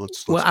 so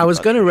let's well, I was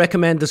going to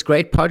recommend this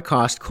great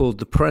podcast called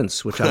The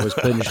Prince, which I was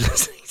binge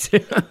listening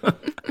to.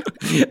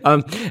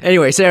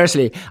 Anyway,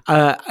 seriously,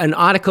 an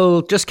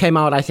article just came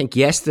out, I think,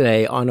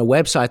 yesterday on a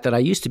website that I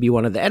used to be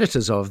one of the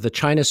editors of,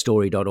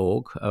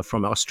 thechinastory.org,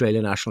 from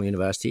Australian National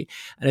University,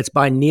 and it's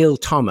by Neil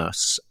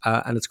Thomas,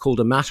 and it's called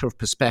A Matter of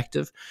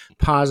Perspective,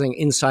 Parsing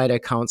Insider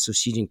Accounts of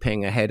Xi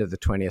Jinping Ahead of the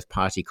 20th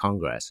Party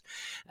Congress.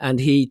 And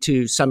he,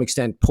 to some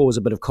extent, pours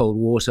a bit of cold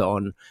water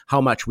on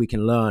how much we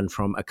can learn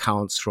from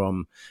accounts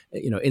from,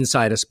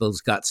 insider spills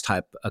guts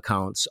type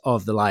accounts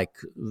of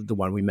the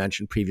one we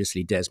mentioned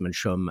previously, Desmond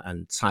Shum,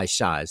 and Cai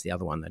Xia is the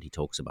other one that he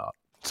talks about.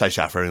 Cai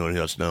Xia, for anyone who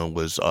doesn't know,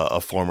 was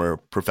a former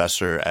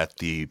professor at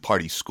the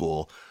party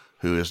school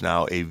who is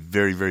now a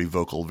very, very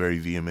vocal, very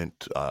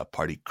vehement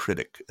party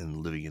critic and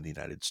living in the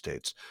United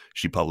States.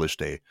 She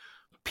published a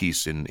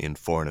piece in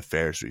Foreign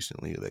Affairs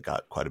recently that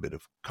got quite a bit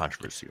of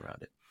controversy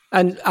around it.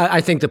 And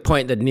I think the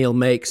point that Neil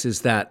makes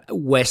is that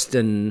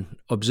Western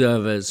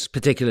observers,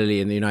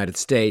 particularly in the United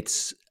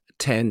States,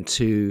 tend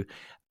to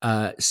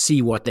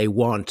see what they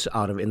want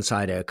out of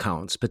insider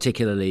accounts,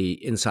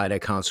 particularly insider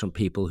accounts from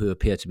people who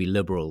appear to be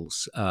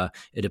liberals.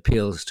 It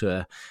appeals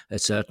to a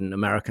certain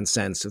American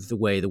sense of the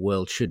way the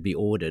world should be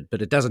ordered,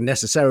 but it doesn't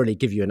necessarily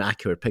give you an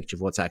accurate picture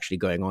of what's actually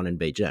going on in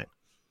Beijing.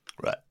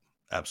 Right.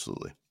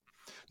 Absolutely.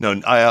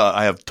 No,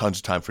 I have tons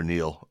of time for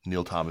Neil.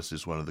 Neil Thomas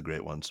is one of the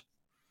great ones.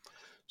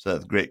 So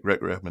that's a great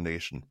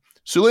recommendation.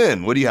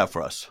 Sue-Lin, what do you have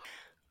for us?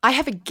 I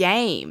have a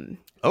game.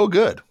 Oh,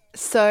 good.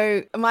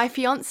 So my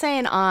fiance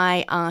and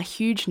I are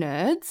huge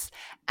nerds,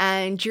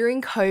 And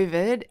during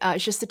COVID,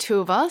 it's just the two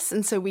of us.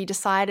 And so we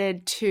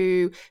decided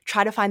to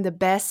try to find the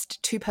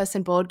best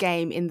two-person board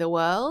game in the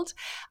world.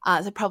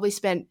 So probably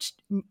spent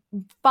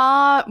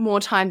far more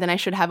time than I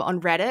should have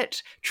on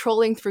Reddit,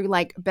 trawling through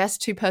like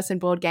best two-person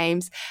board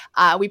games.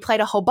 We played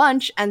a whole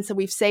bunch, and so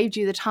we've saved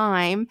you the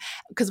time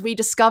because we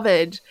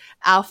discovered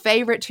our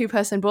favorite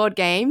two-person board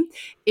game.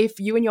 If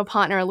you and your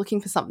partner are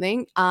looking for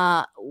something,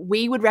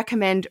 we would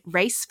recommend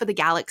Race for the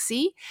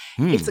Galaxy.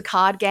 It's a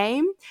card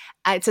game.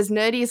 It's as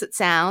nerdy as it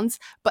sounds,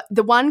 but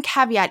the one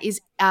caveat is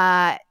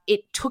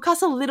it took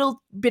us a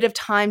little bit of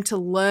time to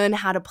learn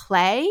how to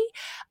play.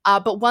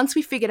 But once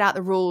we figured out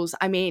the rules,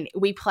 I mean,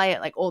 we play it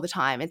like all the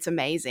time. It's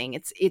amazing.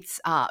 It's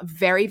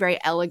very, very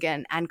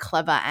elegant and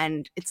clever,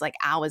 and it's like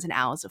hours and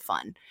hours of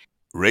fun.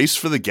 Race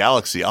for the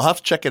Galaxy. I'll have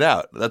to check it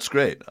out. That's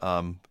great.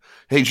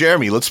 Hey,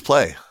 Jeremy, let's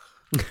play.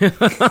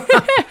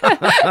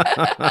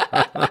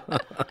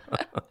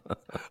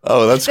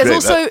 Oh, that's great.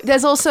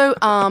 There's also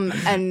an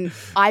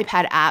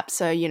iPad app,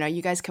 so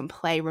you guys can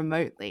play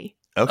remotely.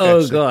 Okay.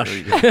 Oh, gosh.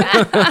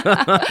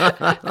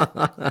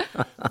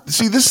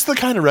 See, this is the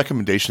kind of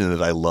recommendation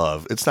that I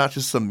love. It's not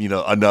just some,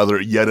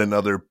 yet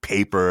another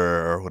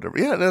paper or whatever.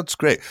 Yeah, that's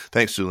great.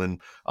 Thanks, Sue-Lin.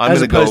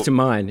 As opposed to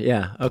mine.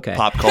 Yeah. Okay.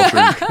 Pop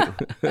culture.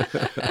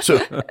 So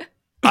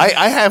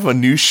I have a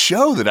new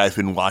show that I've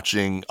been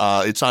watching.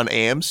 It's on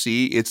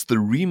AMC. It's the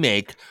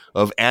remake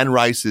of Anne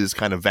Rice's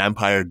kind of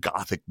vampire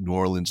gothic New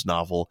Orleans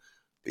novel,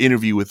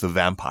 Interview with the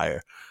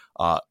Vampire.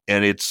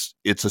 And it's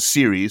a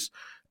series.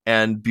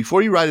 And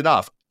before you write it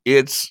off,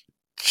 it's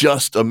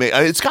just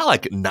amazing. It's got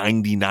like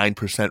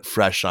 99%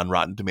 fresh on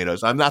Rotten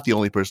Tomatoes. I'm not the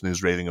only person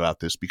who's raving about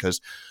this because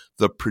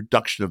the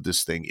production of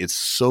this thing is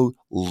so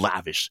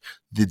lavish.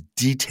 The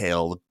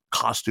detail, the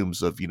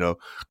costumes of,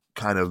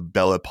 kind of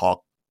Belle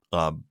Epoque,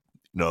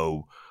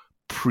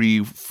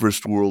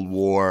 pre-First World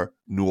War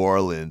New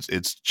Orleans.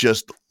 It's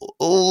just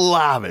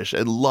lavish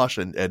and lush,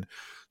 and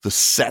the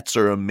sets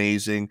are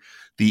amazing.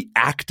 The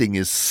acting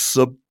is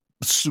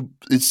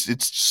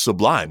it's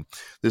sublime.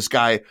 This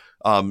guy,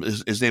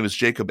 his name is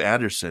Jacob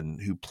Anderson,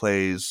 who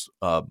plays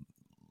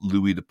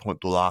Louis de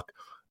Pontdolac,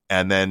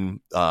 and then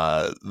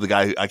the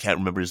guy, I can't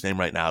remember his name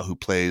right now, who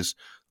plays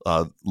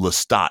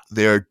Lestat.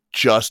 They're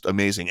just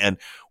amazing. And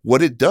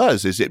what it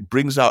does is it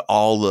brings out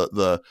all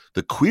the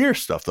queer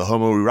stuff, the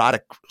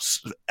homoerotic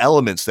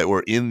elements that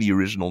were in the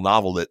original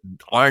novel that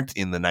aren't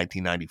in the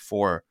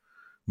 1994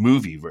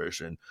 movie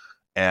version.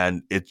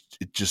 And it's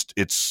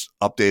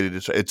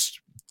updated. It's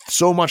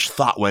so much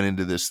thought went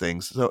into this thing.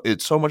 So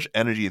it's so much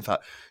energy and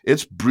thought.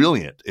 It's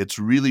brilliant. It's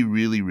really,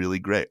 really, really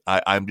great.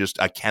 I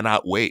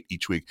cannot wait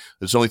each week.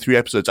 There's only 3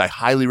 episodes. I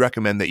highly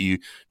recommend that you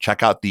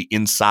check out the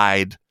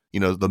inside,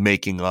 the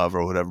making of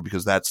or whatever,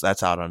 because that's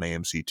out on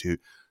AMC too.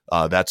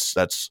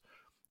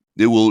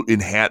 It will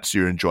enhance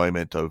your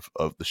enjoyment of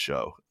the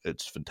show.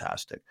 It's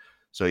fantastic.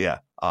 So yeah,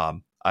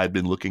 I've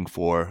been looking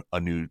for a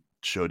new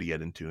show to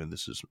get into, and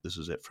this is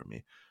it for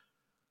me.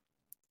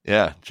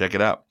 Yeah, check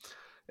it out.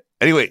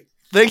 Anyway,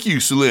 thank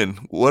you,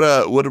 Sue-Lin. What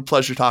a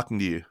pleasure talking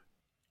to you.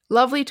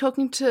 Lovely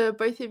talking to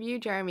both of you,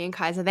 Jeremy and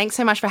Kaiser. Thanks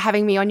so much for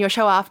having me on your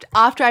show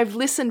after I've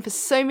listened for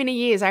so many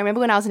years. I remember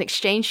when I was an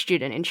exchange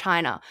student in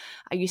China,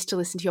 I used to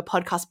listen to your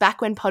podcast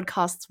back when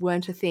podcasts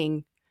weren't a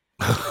thing.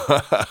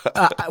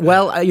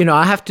 Well,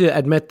 I have to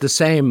admit the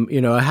same,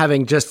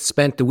 having just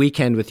spent the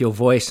weekend with your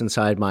voice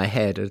inside my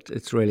head,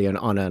 it's really an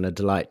honor and a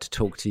delight to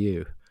talk to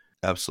you.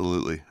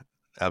 Absolutely.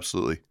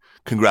 Absolutely.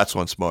 Congrats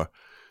once more.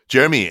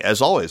 Jeremy,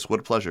 as always, what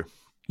a pleasure.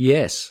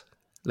 Yes.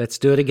 Let's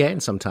do it again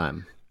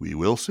sometime. We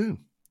will soon.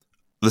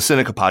 The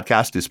Sinica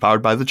podcast is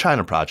powered by the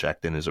China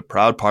Project and is a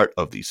proud part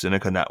of the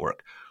Sinica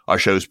Network. Our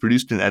show is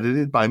produced and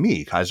edited by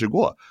me, Kaiser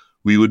Kuo.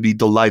 We would be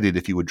delighted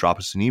if you would drop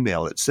us an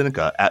email at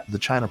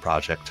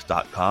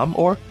sinica@thechinaproject.com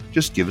or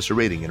just give us a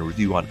rating and a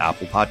review on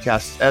Apple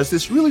Podcasts, as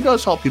this really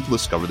does help people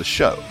discover the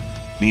show.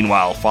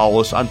 Meanwhile, follow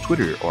us on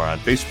Twitter or on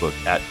Facebook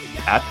at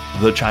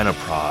The China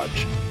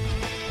Proj.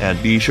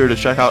 And be sure to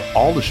check out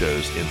all the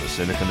shows in the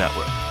Sinica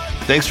Network.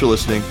 Thanks for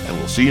listening, and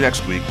we'll see you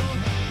next week.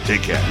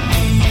 Take care.